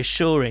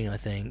reassuring, I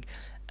think.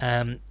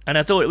 And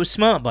I thought it was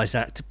smart by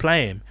Zach to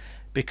play him,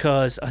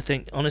 because I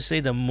think, honestly,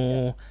 the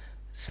more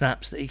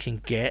snaps that he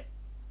can get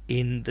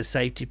in the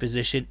safety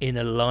position in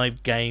a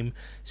live game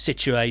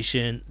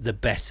situation, the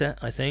better,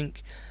 I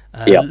think.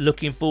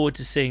 Looking forward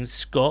to seeing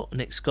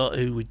Nick Scott,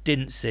 who we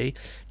didn't see.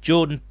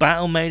 Jordan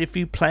Battle made a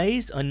few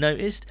plays, I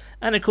noticed.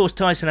 And, of course,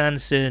 Tyson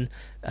Anderson,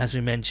 as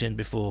we mentioned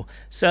before.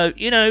 So,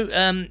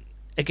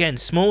 again,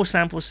 small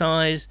sample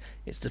size.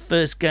 It's the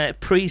first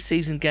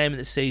pre-season game of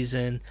the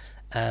season.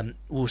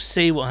 We'll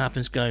see what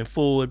happens going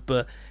forward.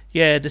 But,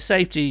 yeah, the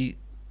safety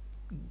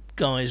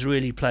guys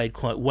really played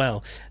quite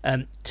well.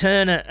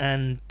 Turner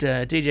and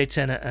DJ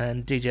Turner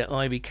and DJ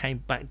Ivy came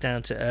back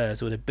down to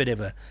earth with a bit of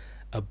a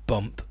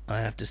bump, I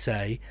have to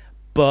say,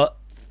 but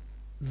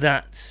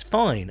that's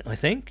fine, I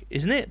think,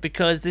 isn't it?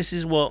 Because this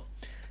is what,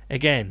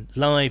 again,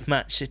 live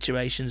match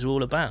situations are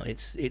all about.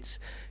 It's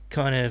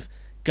kind of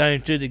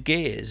going through the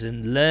gears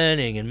and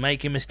learning and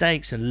making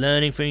mistakes and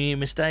learning from your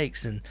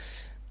mistakes, and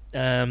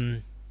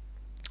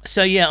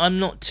so yeah, I'm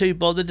not too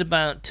bothered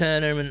about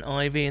Turner and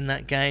Ivy in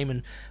that game.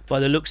 And by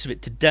the looks of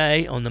it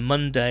today, on the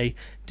Monday,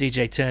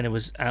 DJ Turner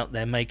was out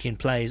there making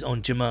plays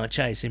on Jamar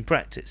Chase in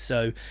practice.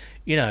 So,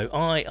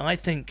 I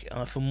think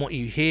from what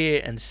you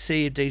hear and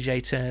see of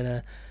DJ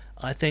Turner,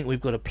 I think we've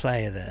got a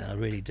player there. I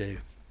really do.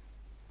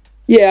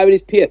 Yeah, I mean,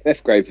 it's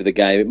PFF grade for the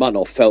game. It might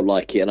not have felt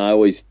like it, and I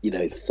always,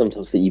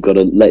 sometimes think you've got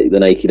to let the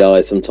naked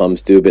eye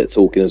sometimes do a bit of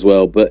talking as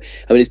well. But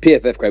I mean, his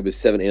PFF grade was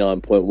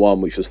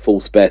 79.1, which was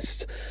fourth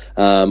best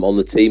on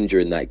the team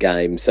during that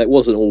game. So it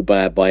wasn't all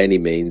bad by any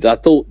means. I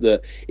thought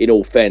that, in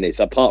all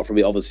fairness, apart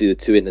from obviously the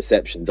 2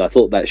 interceptions, I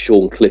thought that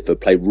Sean Clifford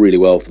played really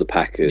well for the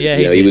Packers.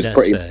 Yeah, he was that's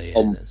pretty fair,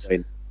 on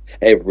point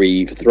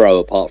every throw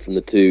apart from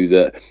the 2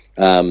 that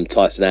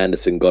Tyson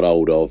Anderson got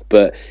hold of.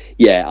 But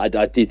yeah,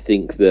 I did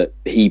think that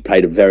he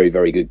played a very,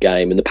 very good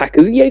game. And the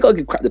Packers, you got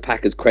to give the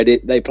Packers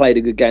credit. They played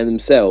a good game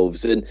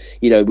themselves. And,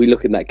 we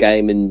look at that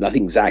game, and I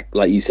think Zach,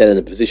 like you said, and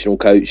the positional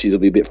coaches will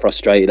be a bit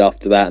frustrated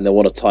after that, and they'll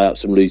want to tie up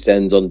some loose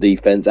ends on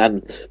defense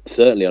and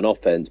certainly on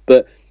offense.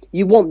 But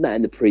you want that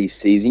in the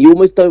preseason. You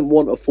almost don't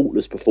want a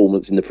faultless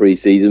performance in the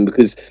preseason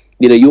because,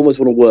 you almost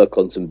want to work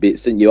on some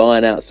bits, don't you?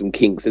 Iron out some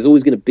kinks. There's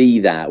always going to be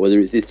that, whether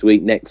it's this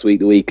week, next week,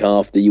 the week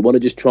after. You want to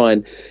just try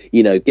and,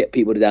 get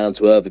people down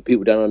to earth. If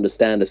people don't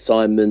understand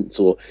assignments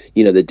or,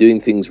 they're doing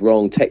things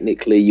wrong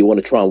technically, you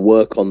want to try and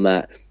work on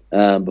that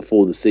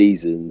before the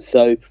season.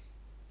 So,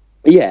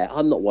 yeah,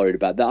 I'm not worried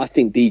about that. I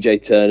think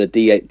DJ Turner,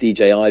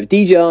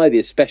 DJ Ivy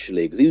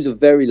especially, because he was a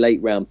very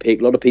late round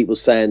pick. A lot of people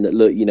saying that,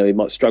 look, he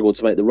might struggle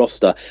to make the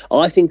roster.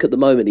 I think at the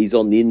moment he's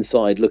on the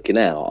inside looking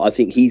out. I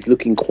think he's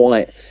looking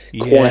quite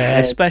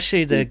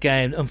especially the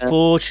game.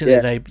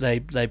 Unfortunately,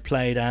 they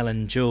played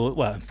Alan George.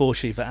 Well,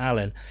 unfortunately for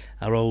Alan,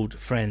 our old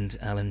friend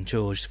Alan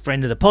George,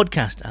 friend of the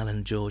podcast,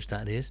 Alan George,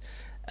 that is.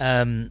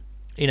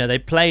 They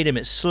played him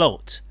at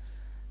slot,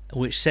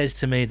 which says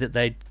to me that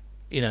they.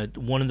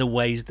 One of the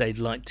ways they'd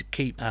like to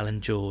keep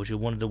Alan George, or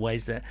one of the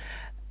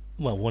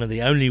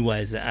only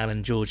ways that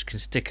Alan George can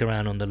stick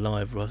around on the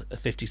live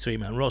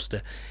 53-man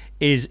roster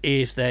is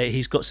if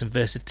he's got some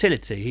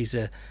versatility. He's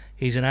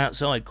an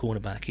outside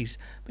cornerback.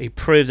 He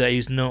proved that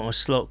he's not a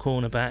slot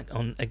cornerback.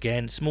 On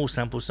again, small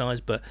sample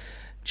size, but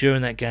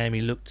during that game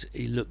he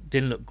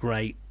didn't look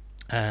great,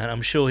 and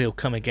I'm sure he'll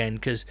come again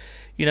because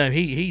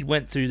he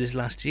went through this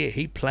last year.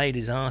 He played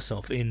his arse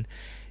off in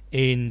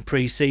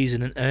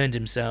pre-season and earned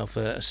himself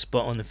a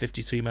spot on the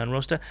 53-man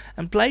roster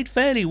and played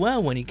fairly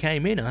well when he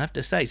came in, I have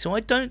to say. So I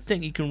don't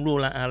think you can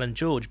rule out Alan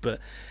George, but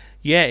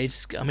yeah,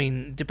 it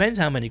depends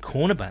how many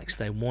cornerbacks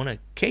they want to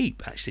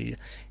keep, actually.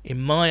 In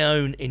my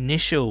own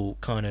initial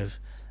kind of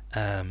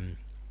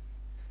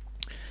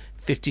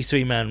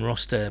 53-man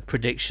roster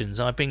predictions,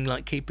 I've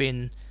been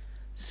keeping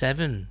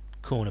 7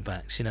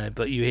 cornerbacks,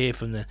 but you hear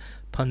from the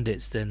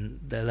pundits, then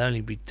they'll only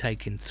be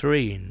taking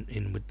 3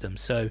 in with them.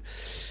 So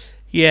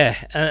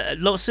yeah, there's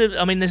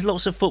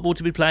lots of football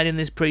to be played in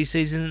this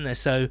preseason.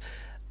 So,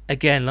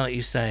 again, like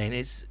you're saying,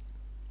 it's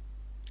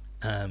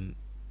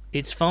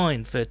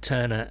fine for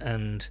Turner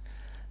and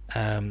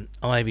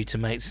Ivy to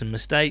make some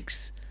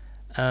mistakes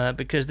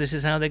because this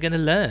is how they're going to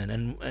learn,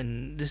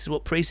 and this is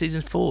what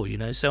preseason's for.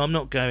 So I'm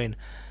not going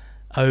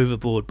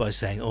overboard by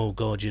saying, oh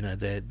God,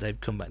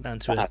 they've come back down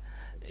to earth.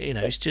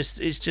 It's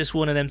just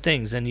one of them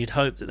things, and you'd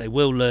hope that they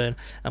will learn.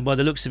 And by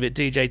the looks of it,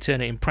 DJ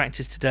Turner in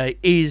practice today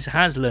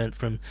has learned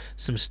from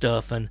some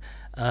stuff, and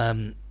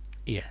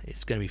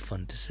it's going to be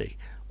fun to see.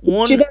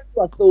 Do you know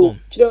what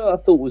I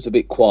thought was a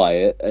bit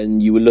quiet?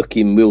 And you were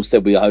looking. We all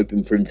said we were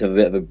hoping for him to have a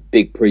bit of a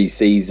big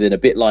pre-season, a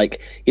bit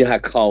like how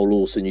Carl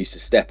Lawson used to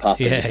step up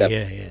and just have.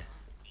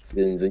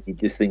 And you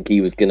just think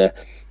he was going to,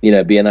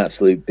 be an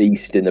absolute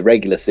beast in the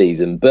regular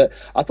season. But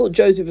I thought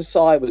Joseph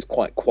Asai was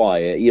quite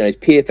quiet. His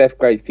PFF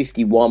grade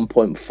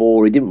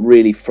 51.4. He didn't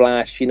really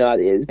flash.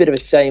 It's a bit of a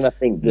shame, I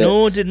think.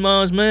 Nor did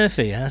Mars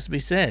Murphy, it has to be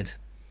said.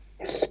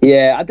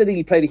 Yeah, I don't think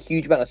he played a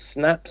huge amount of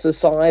snaps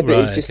aside, but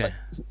it's just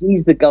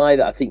he's the guy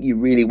that I think you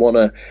really want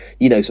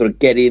to, sort of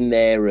get in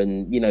there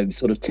and,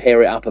 sort of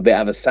tear it up a bit,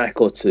 have a sack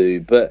or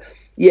two. But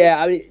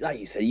yeah, like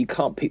you said, you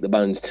can't pick the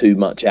bones too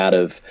much out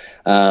of,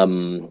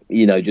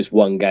 just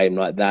one game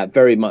like that.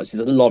 Very much,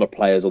 there's a lot of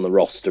players on the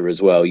roster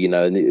as well, and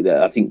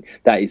I think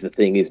that is the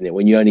thing, isn't it?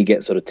 When you only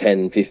get sort of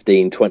 10,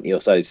 15, 20 or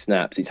so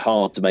snaps, it's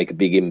hard to make a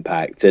big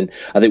impact. And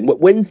I think,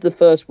 when's the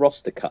first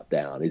roster cut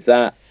down? Is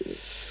that...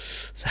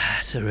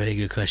 That's a really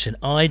good question.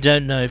 I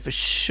don't know for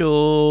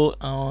sure.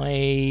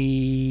 I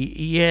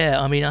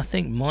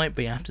think might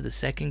be after the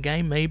second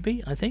game,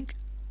 maybe. I think.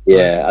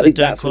 Yeah, I think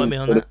that's quote me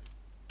on that.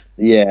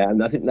 Yeah,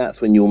 and I think that's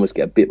when you almost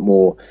get a bit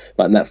more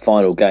like in that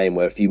final game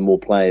where a few more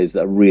players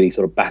that are really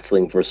sort of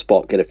battling for a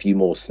spot get a few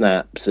more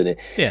snaps, and it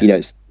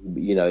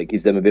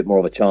gives them a bit more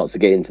of a chance to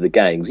get into the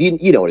game.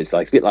 You know what it's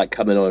like. It's a bit like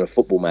coming on a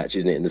football match,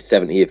 isn't it? In the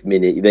 70th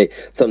minute,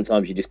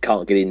 sometimes you just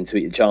can't get into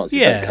it. The chances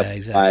don't come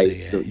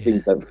exactly.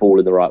 Things don't fall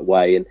in the right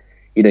way, and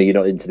you're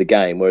not into the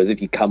game. Whereas if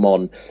you come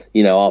on,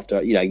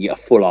 after you get a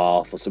full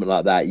half or something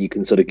like that, you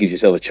can sort of give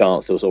yourself a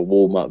chance to sort of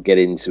warm up, get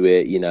into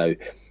it.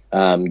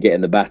 Get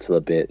in the battle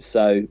a bit.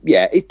 So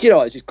yeah, it's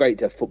just great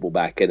to have football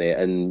back in it,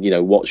 and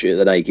watch it at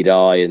the naked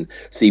eye and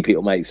see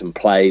people make some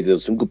plays.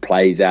 There's some good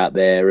plays out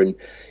there, and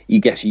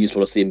you just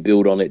want to see them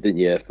build on it, didn't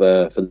you,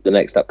 for the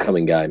next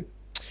upcoming game?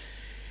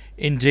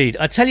 Indeed.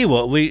 I tell you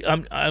what,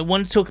 I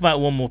want to talk about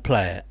one more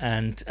player,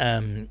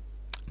 and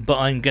But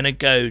I'm going to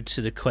go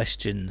to the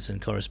questions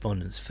and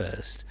correspondence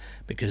first,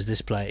 because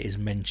this player is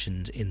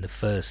mentioned in the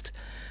first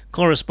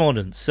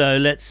correspondence. So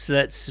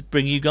let's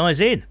bring you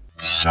guys in.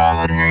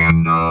 Solid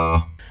hander.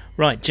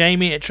 Right,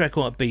 Jamie at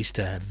Trekwater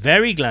Beaster.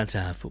 Very glad to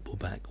have football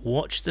back.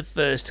 Watch the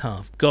first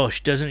half.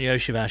 Gosh, doesn't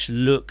Yoshivash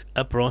look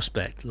a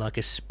prospect, like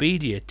a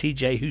speedier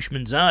TJ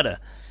Hushmanzada?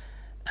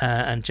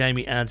 And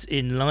Jamie adds,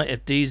 in light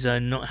of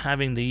D-Zone not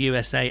having the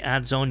USA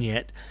ads on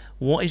yet,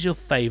 what is your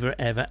favourite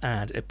ever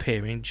ad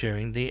appearing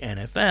during the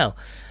NFL?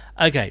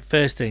 Okay,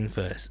 first thing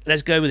first.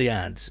 Let's go with the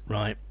ads,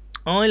 right?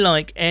 I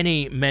like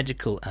any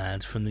medical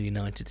ads from the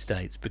United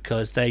States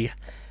because they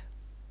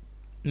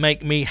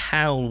make me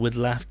howl with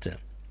laughter.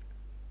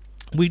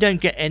 We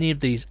don't get any of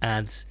these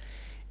ads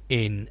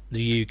in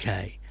the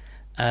UK.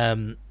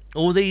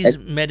 All these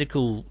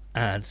medical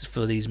ads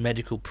for these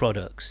medical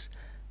products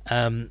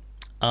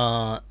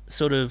are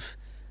sort of,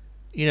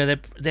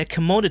 they're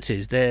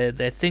commodities.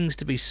 They're things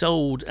to be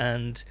sold,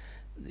 and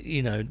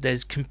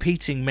there's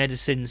competing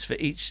medicines for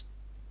each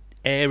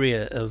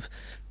area of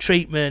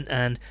treatment,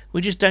 and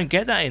we just don't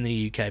get that in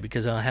the UK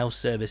because our health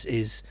service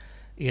is,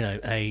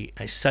 a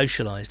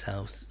socialised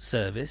health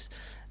service.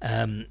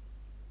 We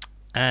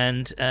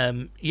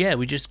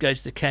just go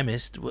to the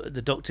chemist.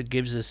 The doctor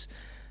gives us,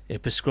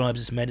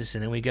 prescribes us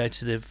medicine, and we go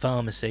to the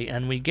pharmacy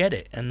and we get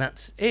it, and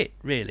that's it,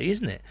 really,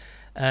 isn't it?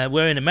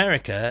 Where in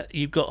America,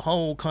 you've got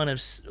whole kind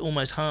of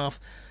almost half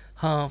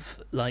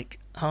of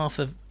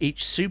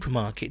each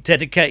supermarket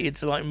dedicated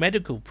to like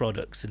medical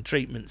products and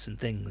treatments and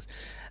things.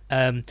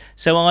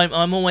 So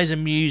I'm always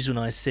amused when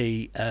I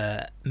see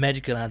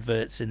medical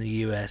adverts in the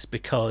US,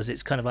 because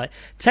it's kind of like,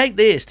 take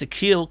this to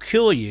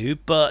cure you,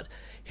 but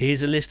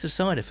here's a list of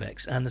side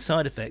effects, and the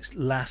side effects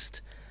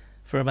last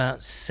for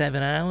about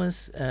 7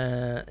 hours.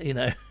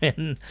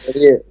 And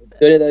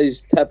Do any of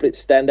those tablets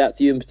stand out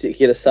to you in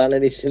particular, son?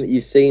 Anything that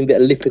you've seen,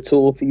 bit of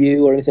Lipitor for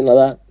you or anything like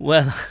that?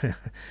 Well,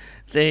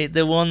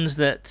 the ones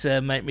that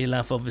make me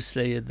laugh,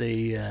 obviously, are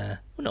the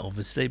not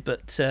obviously,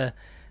 but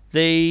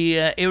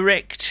the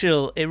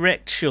erectual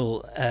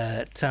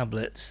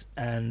tablets,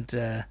 and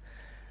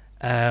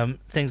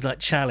things like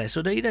Chalice.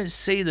 Although you don't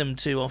see them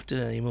too often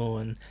anymore,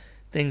 and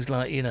things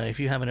like, if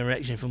you have an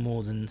erection for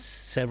more than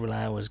several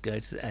hours, go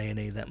to the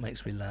A&E. That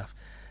makes me laugh.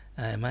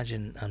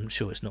 Imagine, I'm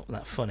sure it's not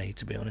that funny,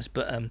 to be honest,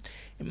 but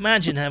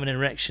imagine having an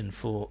erection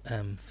for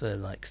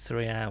like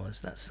 3 hours.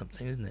 That's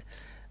something, isn't it?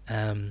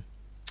 You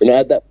not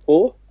had that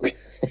before?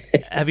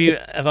 Have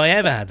I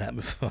ever had that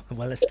before?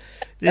 Well,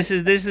 this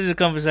is a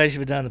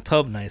conversation for down the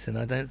pub, Nathan.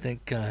 I don't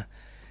think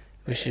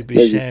we should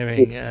be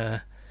sharing.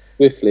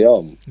 Swiftly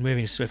on.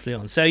 Moving swiftly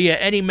on. So yeah,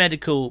 any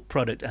medical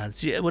product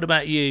ads. What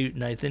about you,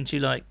 Nathan? Do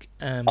you like?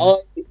 I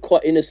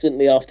quite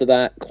innocently after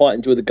that quite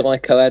enjoy the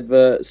Geico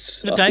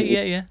adverts.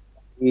 Okay, yeah.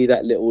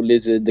 That little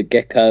lizard, the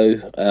gecko,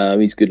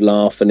 he's a good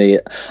laugh. And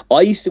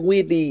I used to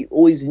weirdly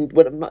always,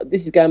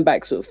 this is going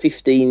back sort of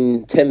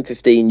 15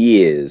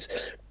 years,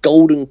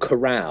 Golden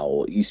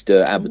Corral used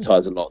to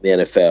advertise a lot in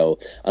the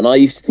NFL, and I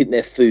used to think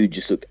their food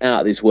just looked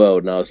out of this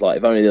world, and I was like,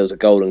 if only there was a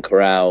Golden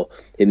Corral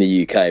in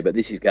the UK. But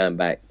this is going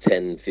back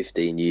 10,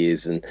 15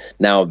 years, and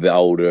now I'm a bit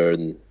older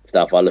and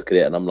stuff. I look at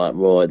it and I'm like,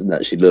 well, it doesn't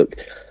actually look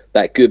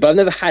that good, but I've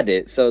never had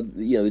it, so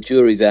the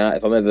jury's out.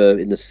 If I'm ever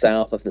in the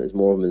South, I think there's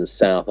more of them in the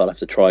South, I'll have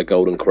to try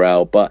Golden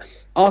Corral. But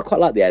I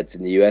quite like the ads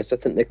in the US. I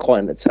think they're quite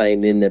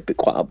entertaining, they're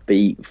quite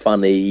upbeat,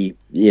 funny,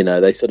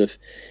 they sort of,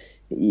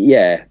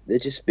 they're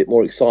just a bit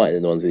more exciting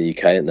than the ones in the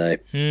UK, aren't they?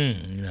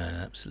 No,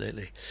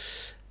 absolutely.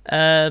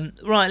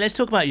 Right, let's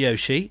talk about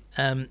Yoshi.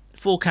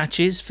 4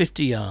 catches,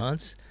 50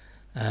 yards,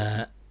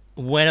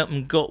 went up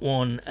and got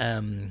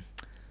one,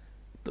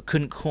 but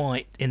couldn't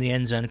quite in the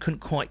end zone, couldn't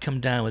quite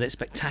come down with it.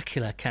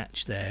 Spectacular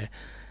catch there.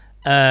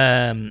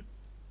 Again,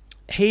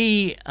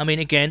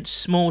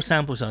 small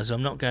sample size, so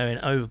I'm not going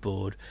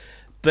overboard,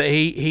 but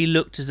he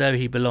looked as though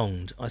he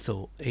belonged, I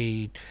thought.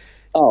 He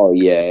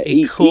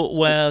caught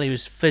well, he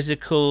was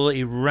physical,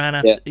 he ran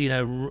after,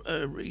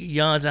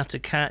 yards after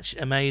catch,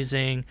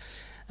 amazing.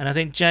 And I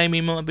think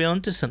Jamie might be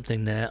onto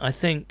something there. I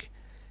think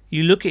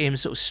you look at him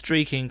sort of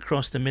streaking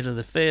across the middle of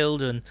the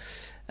field, and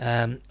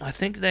I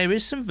think there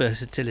is some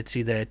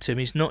versatility there to him.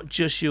 He's not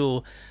just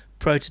your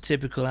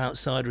prototypical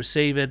outside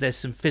receiver. There's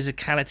some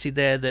physicality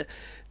there that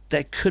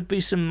there could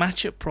be some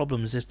matchup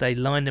problems if they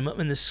lined him up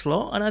in the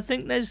slot. And I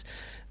think there's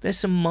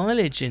some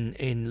mileage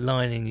in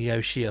lining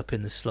Yoshi up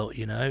in the slot.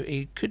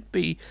 He could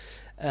be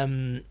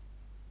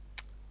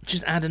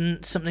just adding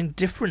something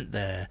different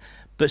there.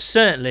 But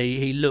certainly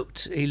he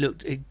looked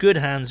good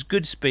hands,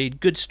 good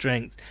speed, good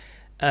strength.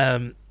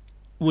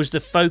 Was the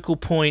focal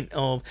point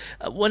of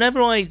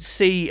whenever I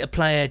see a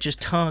player just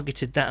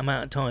targeted that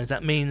amount of times,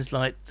 that means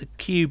like the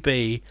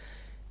QB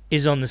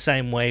is on the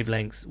same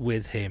wavelength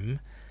with him.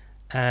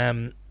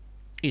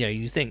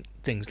 You think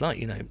things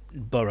like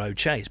Burrow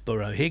Chase,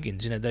 Burrow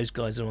Higgins, those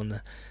guys are on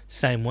the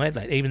same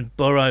wavelength. Even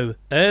Burrow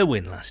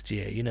Irwin last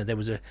year, there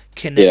was a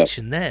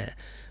connection there.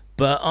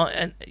 But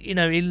I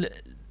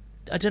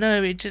don't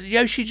know.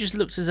 Yoshi just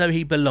looked as though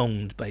he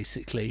belonged.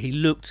 Basically, he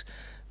looked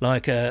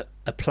like a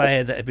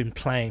player that had been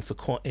playing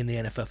in the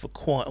NFL for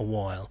quite a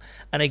while.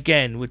 And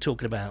again, we're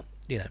talking about,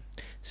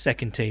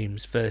 second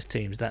teams, first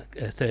teams,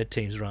 third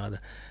teams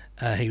rather.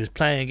 He was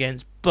playing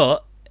against,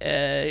 but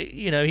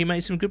he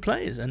made some good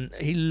players, and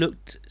he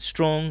looked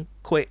strong,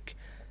 quick.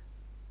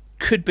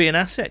 Could be an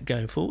asset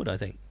going forward, I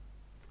think.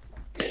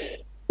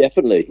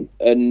 Definitely,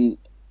 and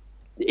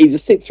he's a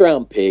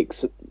sixth-round pick.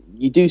 So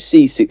you do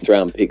see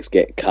sixth-round picks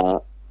get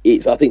cut.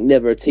 I think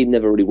a team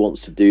never really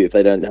wants to do it if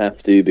they don't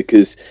have to,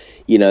 because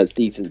it's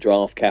decent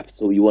draft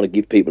capital. You want to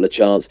give people a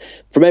chance.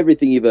 From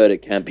everything you've heard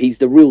at camp, he's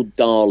the real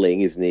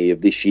darling, isn't he,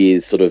 of this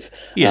year's sort of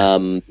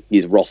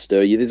his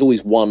roster. There's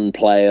always one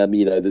player,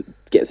 that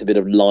gets a bit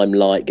of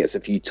limelight, gets a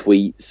few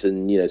tweets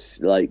and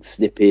like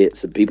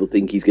snippets, and people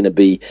think he's going to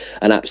be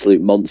an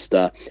absolute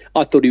monster.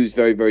 I thought he was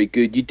very, very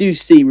good. You do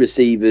see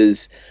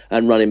receivers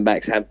and running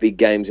backs have big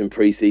games in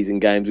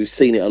preseason games. We've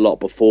seen it a lot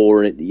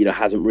before, and it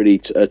hasn't really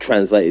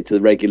translated to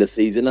the regular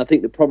season. I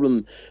think the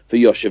problem for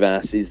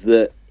Yoshivas is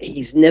that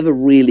he's never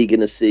really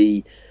going to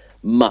see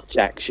much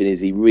action,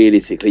 is he,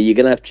 realistically? You're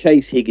going to have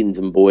Chase Higgins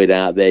and Boyd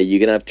out there. You're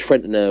going to have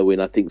Trenton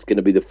Irwin, I think, is going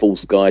to be the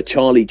false guy.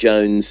 Charlie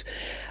Jones,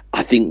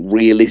 I think,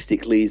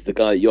 realistically, is the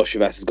guy that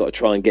Yoshivas has got to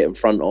try and get in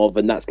front of,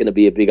 and that's going to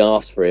be a big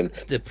ask for him.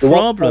 The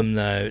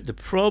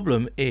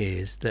problem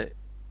is that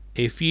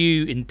if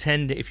you're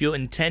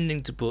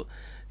intending to put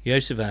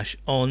Yoshivas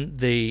on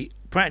the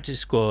practice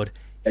squad,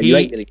 he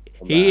ain't going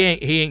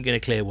to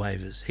clear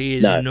waivers. He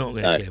is not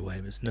going to clear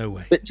waivers. No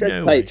way. But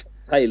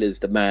Taylor's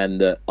the man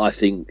that I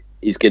think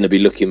is going to be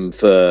looking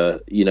for,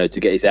 to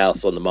get his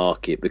house on the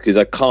market, because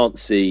I can't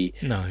see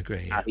I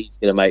agree, how he's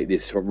going to make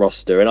this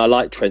roster. And I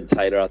like Trent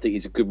Taylor. I think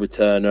he's a good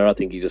returner. I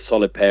think he's a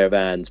solid pair of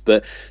hands.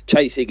 But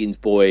Chase Higgins,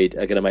 Boyd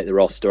are going to make the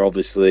roster,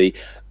 obviously.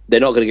 They're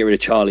not going to get rid of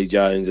Charlie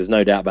Jones. There's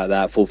no doubt about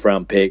that. Fourth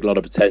round pick, a lot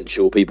of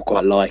potential. People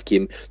quite like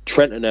him.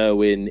 Trenton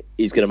Irwin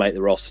is going to make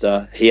the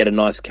roster. He had a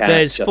nice catch.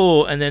 There's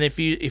four, and then if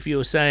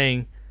you're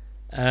saying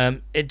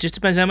it just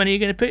depends how many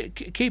you're going to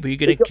keep. Are you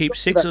going to keep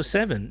 6 or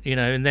 7?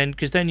 And then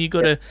because then you've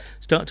got to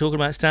start talking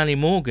about Stanley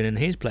Morgan and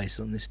his place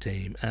on this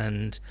team.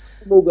 And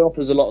Morgan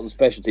offers a lot on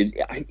special teams.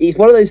 He's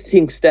one of those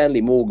things,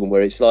 Stanley Morgan,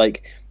 where it's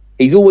like,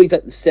 he's always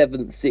like the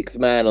 7th, 6th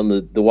man on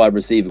the wide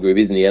receiver group,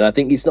 isn't he? And I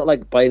think it's not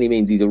like by any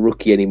means he's a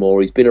rookie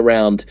anymore. He's been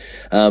around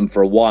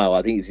for a while.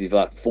 I think it's his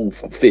 4th or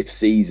 5th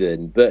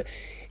season. But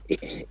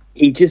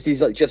he just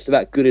is like just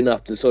about good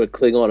enough to sort of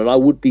cling on. And I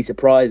would be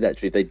surprised,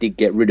 actually, if they did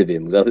get rid of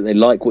him, because I think they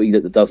like what he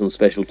does on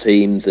special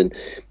teams, and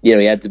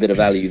he adds a bit of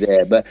value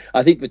there. But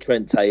I think for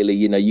Trent Taylor,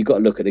 you've got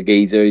to look at the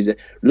geezer. He's a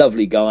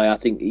lovely guy. I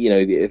think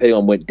if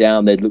anyone went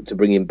down, they'd look to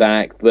bring him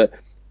back. But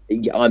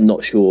I'm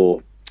not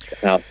sure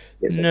how.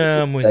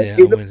 No, I'm with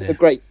you. It looks like a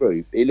great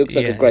group. It looks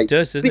like a great. It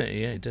does, doesn't it?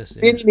 Yeah, it does.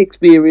 Been in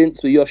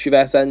experience with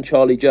Yoshivas and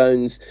Charlie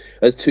Jones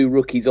as 2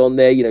 rookies on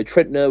there.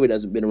 Trent Irwin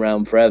hasn't been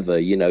around forever.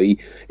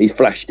 He's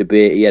flashed a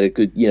bit. He had a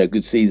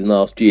good season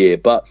last year,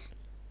 but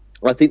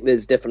I think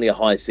there's definitely a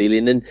high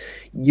ceiling, and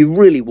you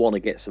really want to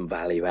get some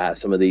value out of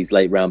some of these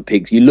late round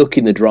picks. You look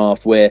in the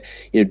draft where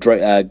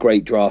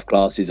great draft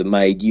classes are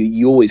made.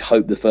 You always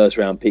hope the first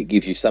round pick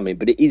gives you something,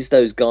 but it is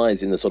those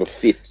guys in the sort of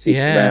 5th, 6th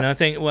round. Yeah, and I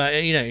think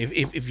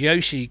if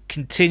Yoshi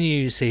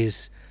continues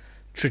his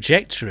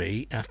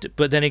trajectory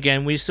but then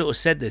again, we sort of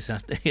said this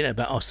after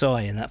about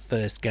Osai in that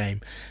first game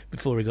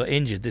before he got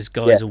injured. This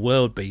guy's a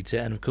world beater,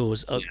 and of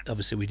course,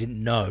 obviously we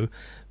didn't know,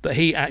 but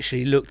he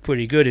actually looked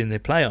pretty good in the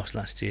playoffs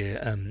last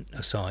year,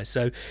 Osai.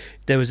 So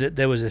there was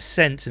a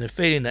sense and a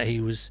feeling that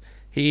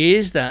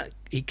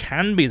he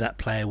can be that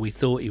player we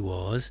thought he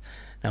was.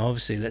 Now,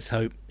 obviously, let's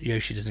hope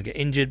Yoshi doesn't get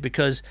injured,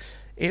 because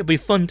it'd be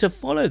fun to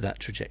follow that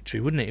trajectory,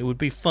 wouldn't it? It would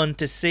be fun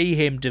to see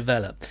him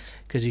develop,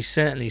 because he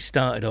certainly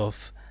started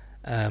off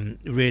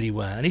really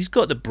well, and he's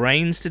got the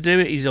brains to do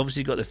it. He's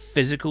obviously got the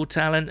physical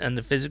talent and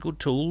the physical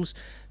tools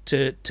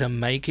to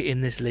make it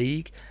in this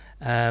league.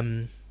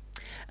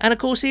 And of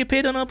course, he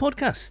appeared on our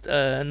podcast,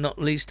 not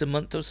least a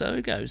month or so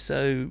ago.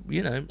 So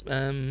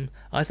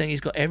I think he's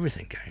got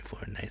everything going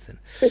for him, Nathan.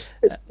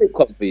 Quick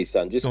one for you,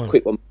 son. Just a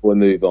quick one before we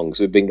move on,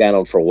 because we've been going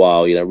on for a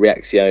while.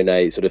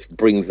 Reaccione sort of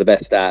brings the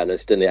best out in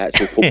us, doesn't it?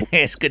 Actual football.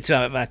 It's good to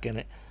have it back, isn't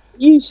it?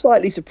 Are you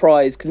slightly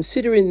surprised,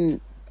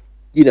 considering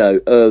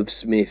Irv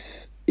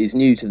Smith is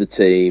new to the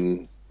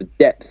team, the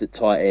depth at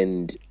tight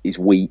end is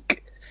weak?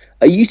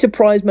 Are you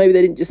surprised maybe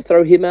they didn't just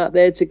throw him out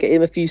there to get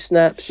him a few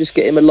snaps, just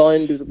get him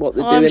aligned with what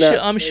they're doing?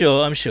 I'm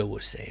sure we'll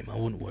see him. I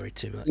wouldn't worry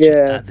too much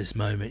at this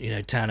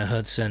moment. Tanner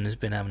Hudson has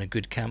been having a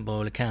good camp by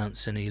all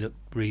accounts, and he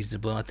looked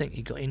reasonable. I think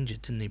he got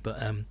injured, didn't he?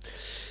 But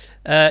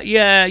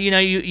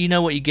you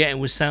know what you're getting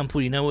with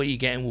Sample. You know what you're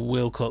getting with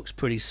Wilcox.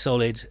 Pretty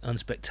solid,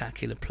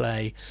 unspectacular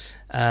play.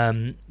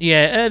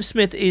 Irv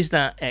Smith is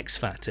that X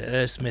factor.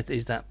 Irv Smith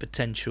is that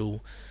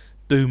potential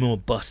boom or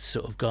bust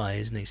sort of guy,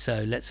 isn't he?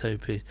 So let's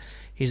hope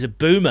he's a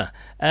boomer.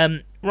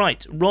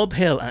 Right, Rob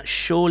Hill at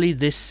Shawley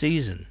this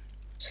season.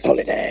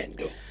 Solid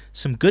hand.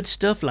 Some good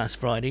stuff last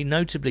Friday,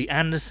 notably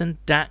Anderson,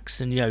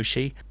 Dax and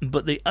Yoshi,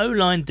 but the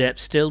O-line depth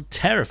still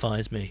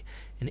terrifies me.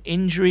 An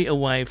injury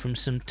away from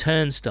some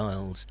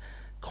turnstiles.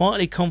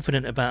 Quietly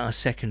confident about our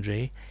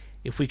secondary.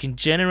 if we can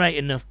generate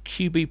enough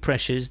QB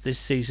pressures this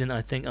season,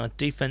 I think our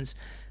defense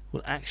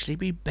will actually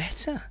be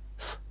better.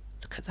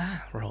 Look at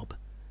that, Rob.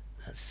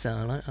 That's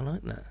I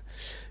like that.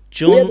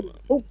 John.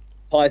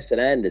 Tyson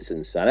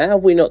Anderson, son. How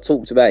have we not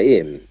talked about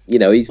him? You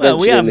know, he's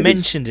we have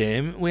mentioned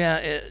him. We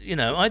are,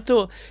 I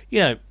thought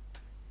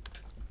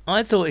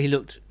he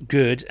looked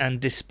good and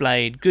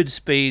displayed good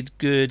speed,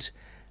 good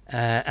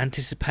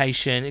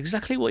anticipation,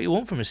 exactly what you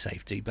want from a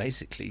safety,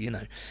 basically.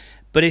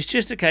 But it's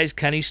just a case,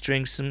 can he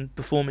string some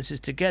performances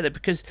together?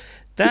 Because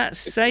that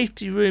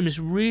safety room is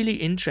really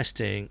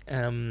interesting.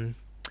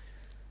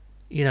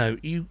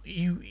 You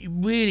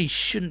really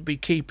shouldn't be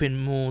keeping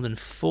more than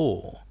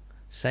 4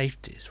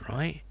 safeties,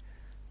 right?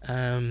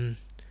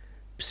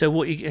 So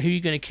who are you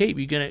going to keep?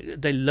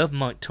 They love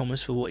Mike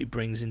Thomas for what he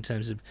brings in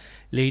terms of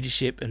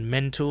leadership and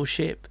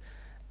mentorship.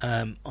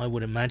 I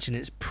would imagine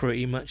it's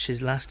pretty much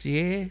his last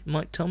year,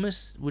 Mike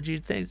Thomas. Would you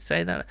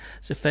say that?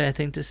 It's a fair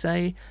thing to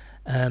say.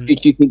 Do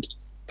you think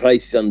his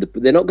place is under?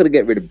 They're not going to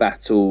get rid of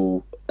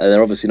Battle, and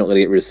they're obviously not going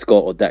to get rid of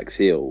Scott or Dax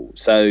Hill.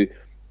 So,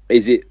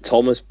 is it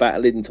Thomas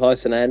battling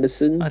Tyson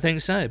Anderson? I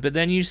think so. But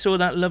then you saw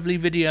that lovely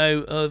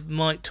video of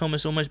Mike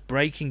Thomas almost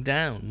breaking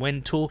down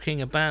when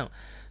talking about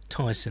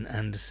Tyson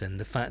Anderson,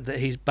 the fact that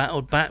he's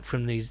battled back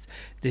from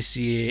this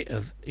year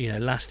of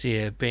last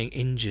year being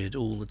injured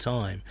all the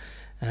time,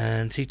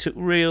 and he took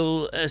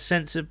real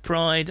sense of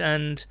pride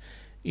and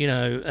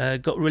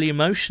got really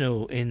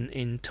emotional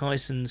in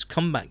Tyson's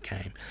comeback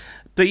game.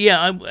 But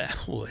yeah,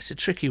 it's a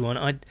tricky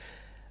one.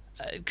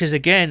 Because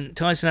again,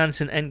 Tyson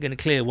Anderson ain't going to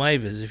clear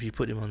waivers if you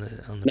put him on the.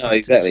 No, practice.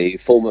 Exactly.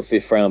 Former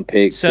 5th round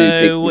pick.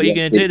 So what are you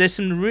going to do?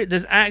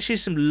 There's actually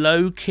some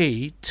low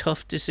key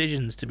tough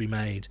decisions to be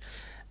made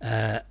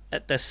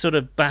at the sort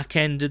of back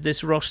end of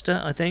this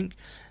roster, I think.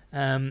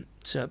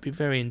 So it'd be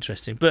very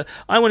interesting. But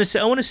I want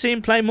to see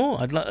him play more.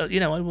 I'd like,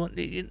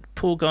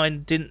 poor guy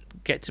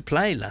didn't get to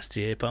play last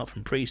year apart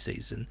from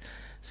pre-season.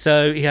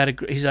 So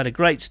he's had a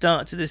great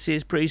start to this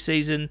year's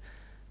pre-season.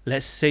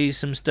 Let's see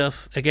some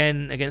stuff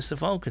again against the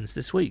Falcons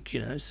this week,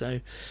 So,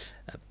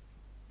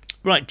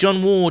 right,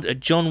 John Ward at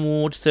John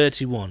Ward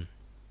 31.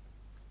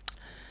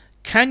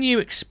 Can you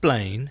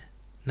explain,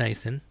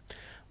 Nathan,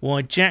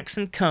 why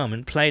Jackson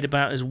Carman played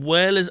about as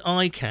well as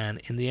I can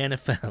in the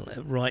NFL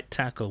at right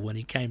tackle when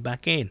he came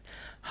back in?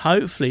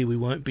 Hopefully we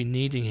won't be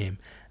needing him,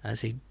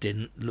 as he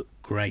didn't look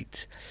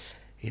great.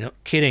 You're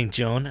not kidding,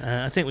 John.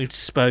 I think we've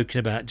spoken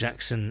about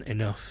Jackson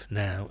enough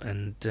now,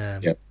 and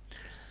yep.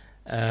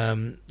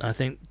 I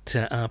think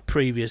our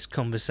previous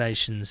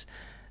conversations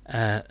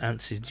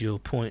answered your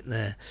point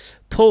there.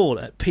 Paul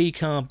at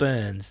PCAR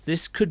Burns.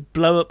 This could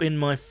blow up in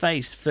my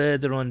face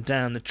further on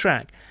down the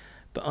track,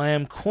 but I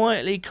am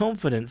quietly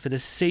confident for the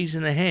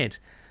season ahead.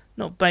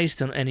 Not based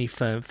on any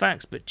firm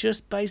facts, but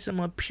just based on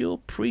my pure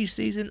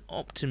pre-season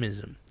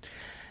optimism.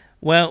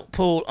 Well,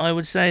 Paul, I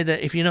would say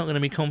that if you're not going to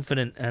be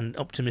confident and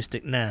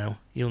optimistic now,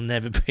 you'll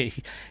never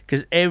be.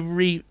 Because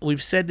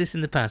we've said this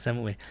in the past,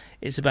 haven't we?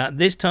 It's about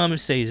this time of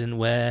season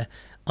where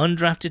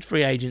undrafted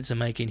free agents are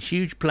making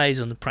huge plays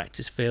on the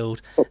practice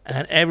field,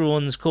 and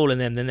everyone's calling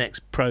them the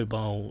next Pro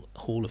Bowl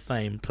Hall of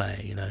Fame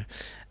player,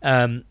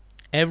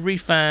 Every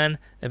fan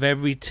of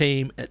every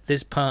team at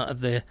this part of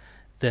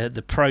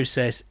the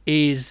process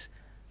is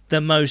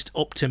the most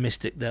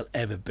optimistic they'll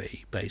ever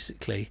be,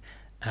 basically.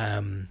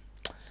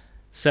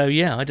 So,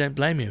 yeah, I don't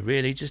blame you,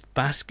 really. Just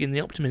bask in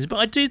the optimism. But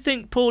I do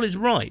think Paul is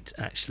right,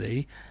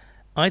 actually.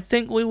 I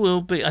think we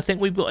will be. I think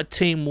we've got a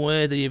team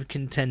worthy of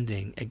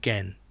contending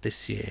again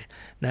this year.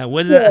 Now,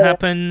 whether that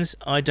happens,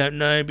 I don't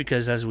know,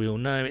 because as we all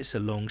know, it's a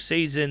long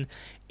season.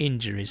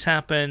 Injuries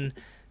happen.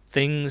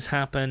 Things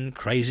happen.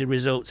 Crazy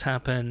results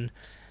happen.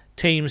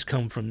 Teams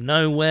come from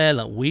nowhere,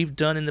 like we've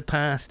done in the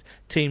past.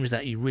 Teams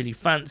that you really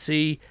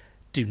fancy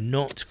do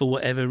not, for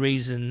whatever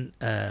reason,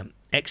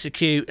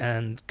 execute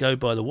and go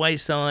by the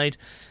wayside.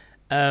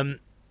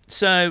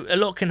 So a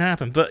lot can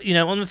happen. But,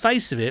 on the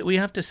face of it, we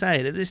have to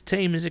say that this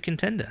team is a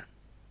contender.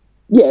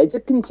 Yeah, it's a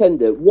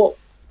contender. What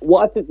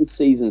I think this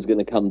season's going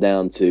to come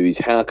down to is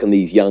how can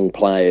these young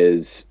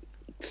players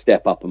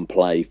step up and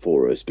play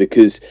for us?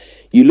 Because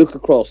you look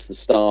across the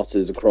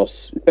starters,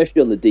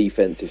 especially on the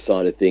defensive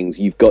side of things,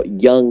 you've got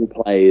young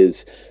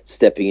players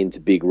stepping into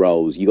big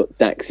roles. You've got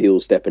Dax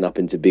Hill stepping up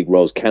into big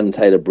roles, Cam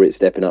Taylor-Britt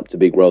stepping up to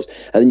big roles.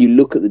 And then you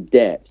look at the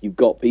depth, you've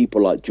got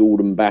people like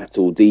Jordan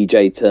Battle,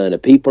 DJ Turner,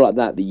 people like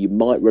that you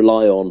might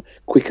rely on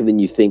quicker than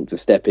you think to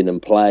step in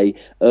and play.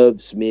 Irv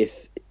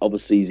Smith,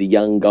 obviously, he's a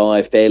young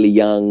guy, fairly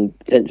young,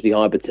 potentially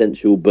high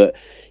potential, but,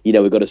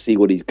 we've got to see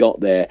what he's got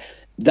there.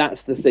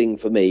 That's the thing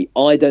for me.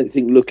 I don't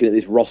think looking at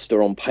this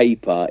roster on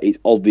paper, it's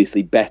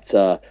obviously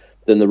better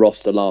than the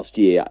roster last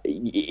year.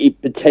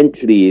 It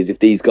potentially is if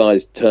these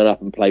guys turn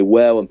up and play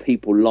well and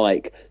people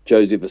like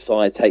Joseph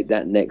Asai take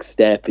that next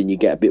step and you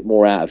get a bit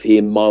more out of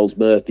him. Miles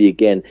Murphy,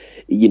 again,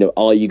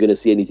 are you going to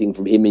see anything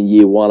from him in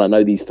year one? I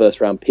know these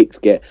first-round picks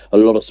get a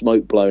lot of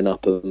smoke blown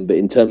up of them, but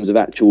in terms of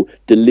actual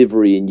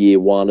delivery in year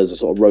one as a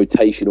sort of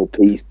rotational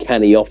piece,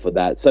 can he offer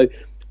that? So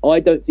I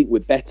don't think we're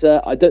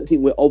better. I don't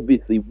think we're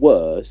obviously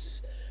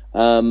worse.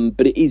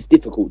 But it is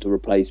difficult to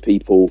replace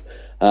people,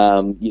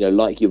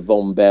 like your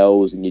Von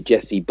Bells and your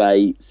Jesse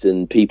Bates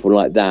and people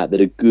like that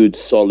are good,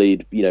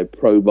 solid,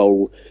 Pro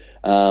Bowl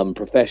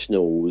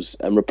professionals,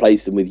 and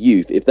replace them with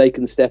youth. If they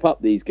can step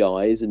up, these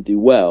guys, and do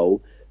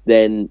well,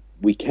 then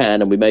we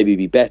can, and we maybe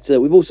be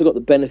better. We've also got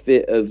the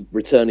benefit of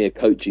returning a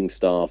coaching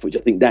staff, which I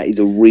think that is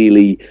a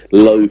really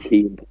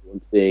low-key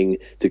important thing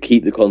to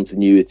keep the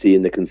continuity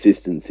and the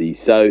consistency.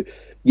 So,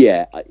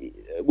 yeah,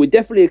 we're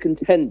definitely a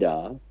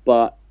contender,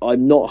 but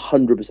I'm not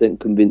 100%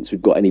 convinced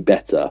we've got any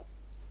better.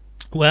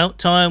 Well,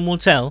 time will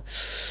tell.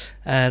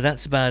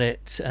 That's about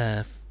it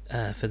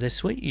for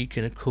this week. You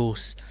can, of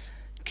course,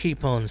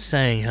 keep on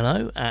saying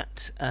hello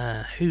at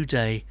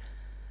 @whoday_UK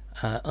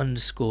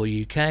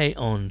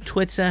on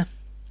Twitter.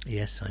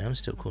 Yes, I am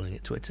still calling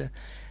it Twitter.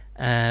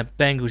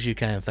 Bengals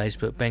UK on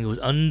Facebook.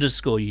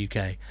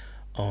 Bengals_UK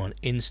on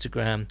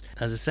Instagram.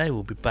 As I say,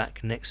 we'll be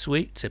back next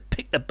week to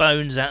pick the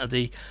bones out of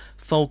the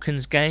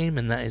Falcons game,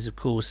 and that is, of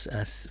course,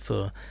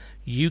 for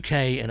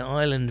UK and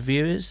Ireland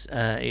viewers.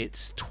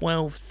 It's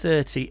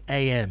 12:30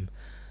 a.m.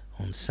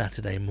 on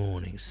Saturday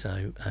morning.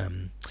 So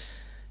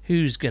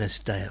who's going to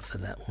stay up for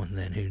that one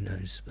then? Who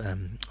knows?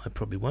 I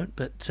probably won't,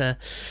 but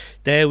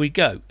there we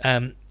go.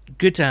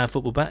 Good to have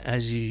football back,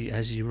 as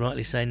you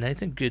rightly say,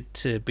 Nathan. Good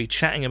to be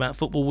chatting about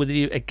football with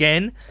you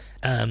again.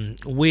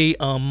 We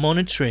are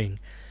monitoring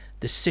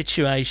the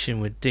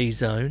situation with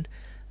DAZN,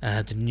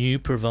 the new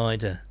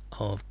provider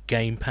of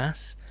Game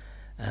Pass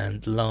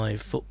and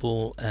live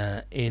football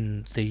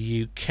in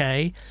the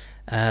UK.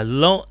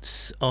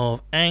 Lots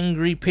of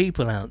angry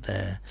people out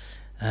there.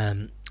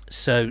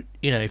 So,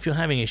 if you're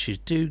having issues,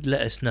 do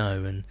let us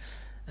know,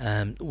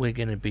 and we're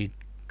going to be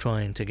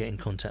trying to get in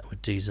contact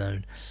with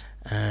DAZN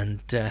and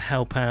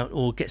help out,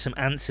 or get some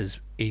answers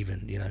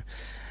even,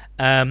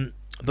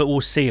 but we'll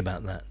see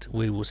about that.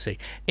 We will see.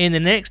 In the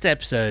next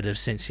episode of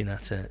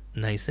CinciNatter,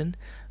 Nathan,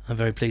 I'm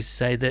very pleased to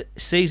say that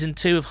Season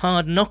 2 of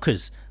Hard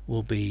Knockers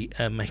will be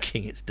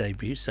making its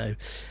debut, so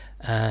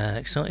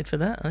excited for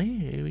that, are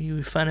you? Are you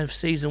a fan of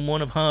Season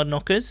 1 of Hard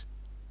Knockers?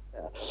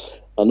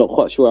 I'm not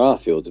quite sure how I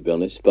feel, to be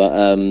honest, but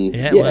well,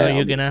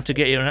 you're going to have to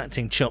get your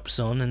acting chops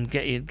on and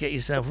get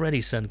yourself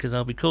ready, son, because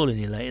I'll be calling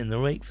you later in the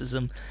week for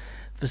some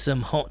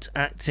hot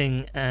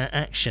acting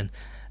action.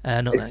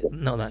 Not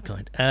that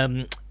kind.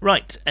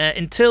 Right.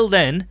 Until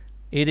then,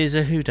 it is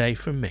a hooday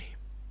from me.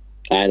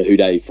 And a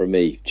hooday from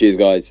me. Cheers,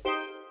 guys.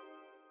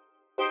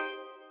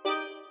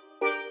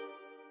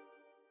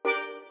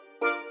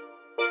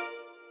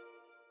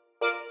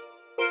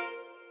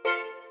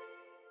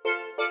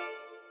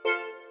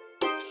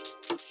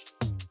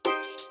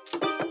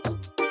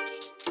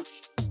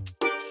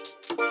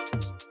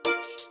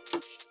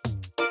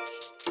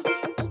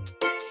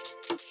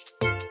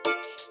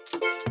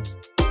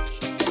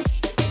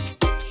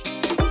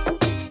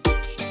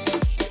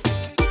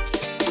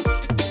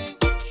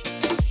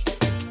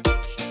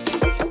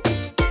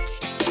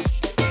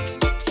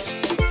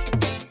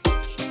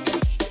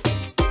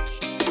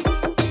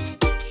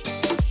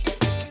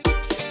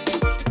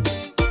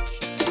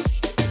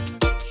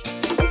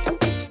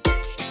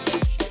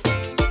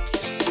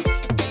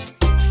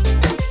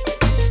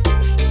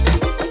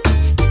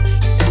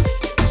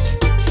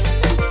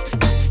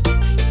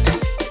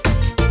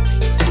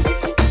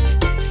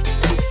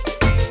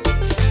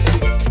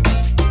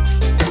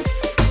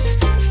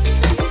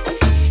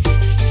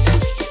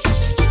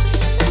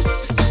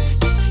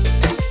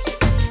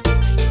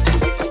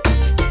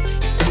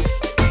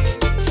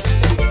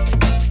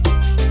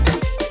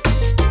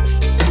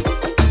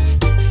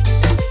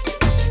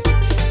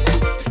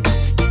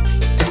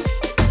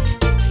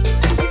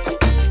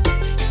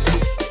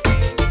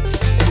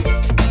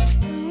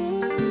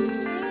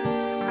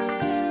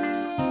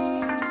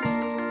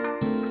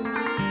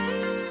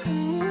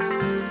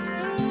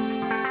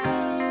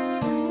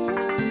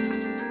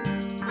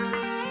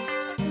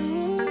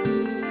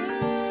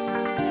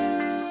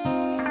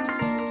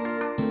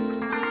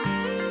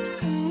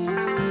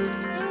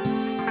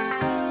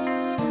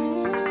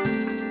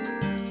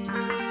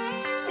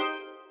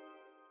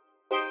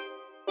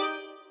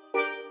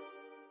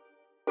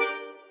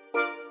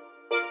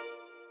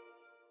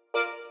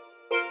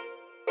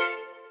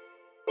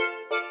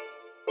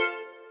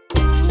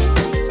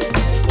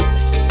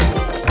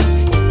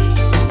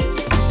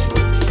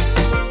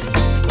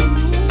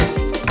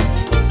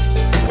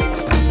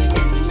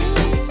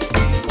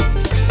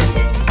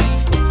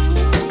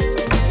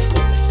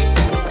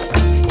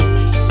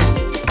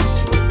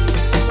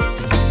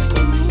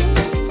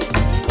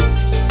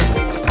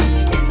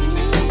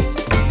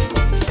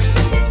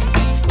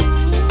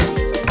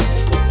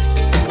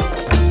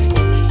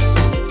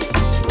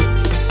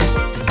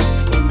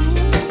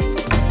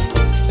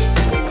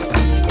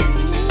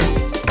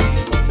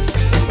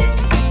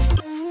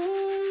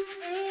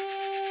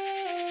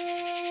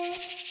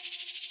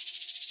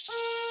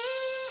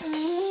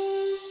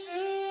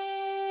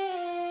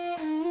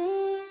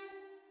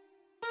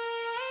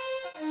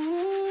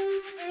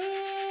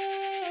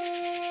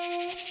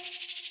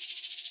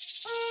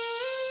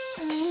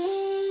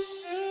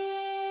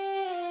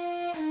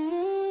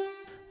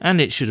 And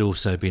it should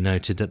also be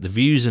noted that the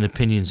views and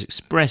opinions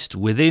expressed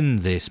within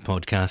this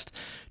podcast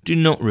do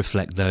not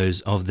reflect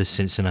those of the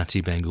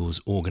Cincinnati Bengals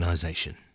organisation.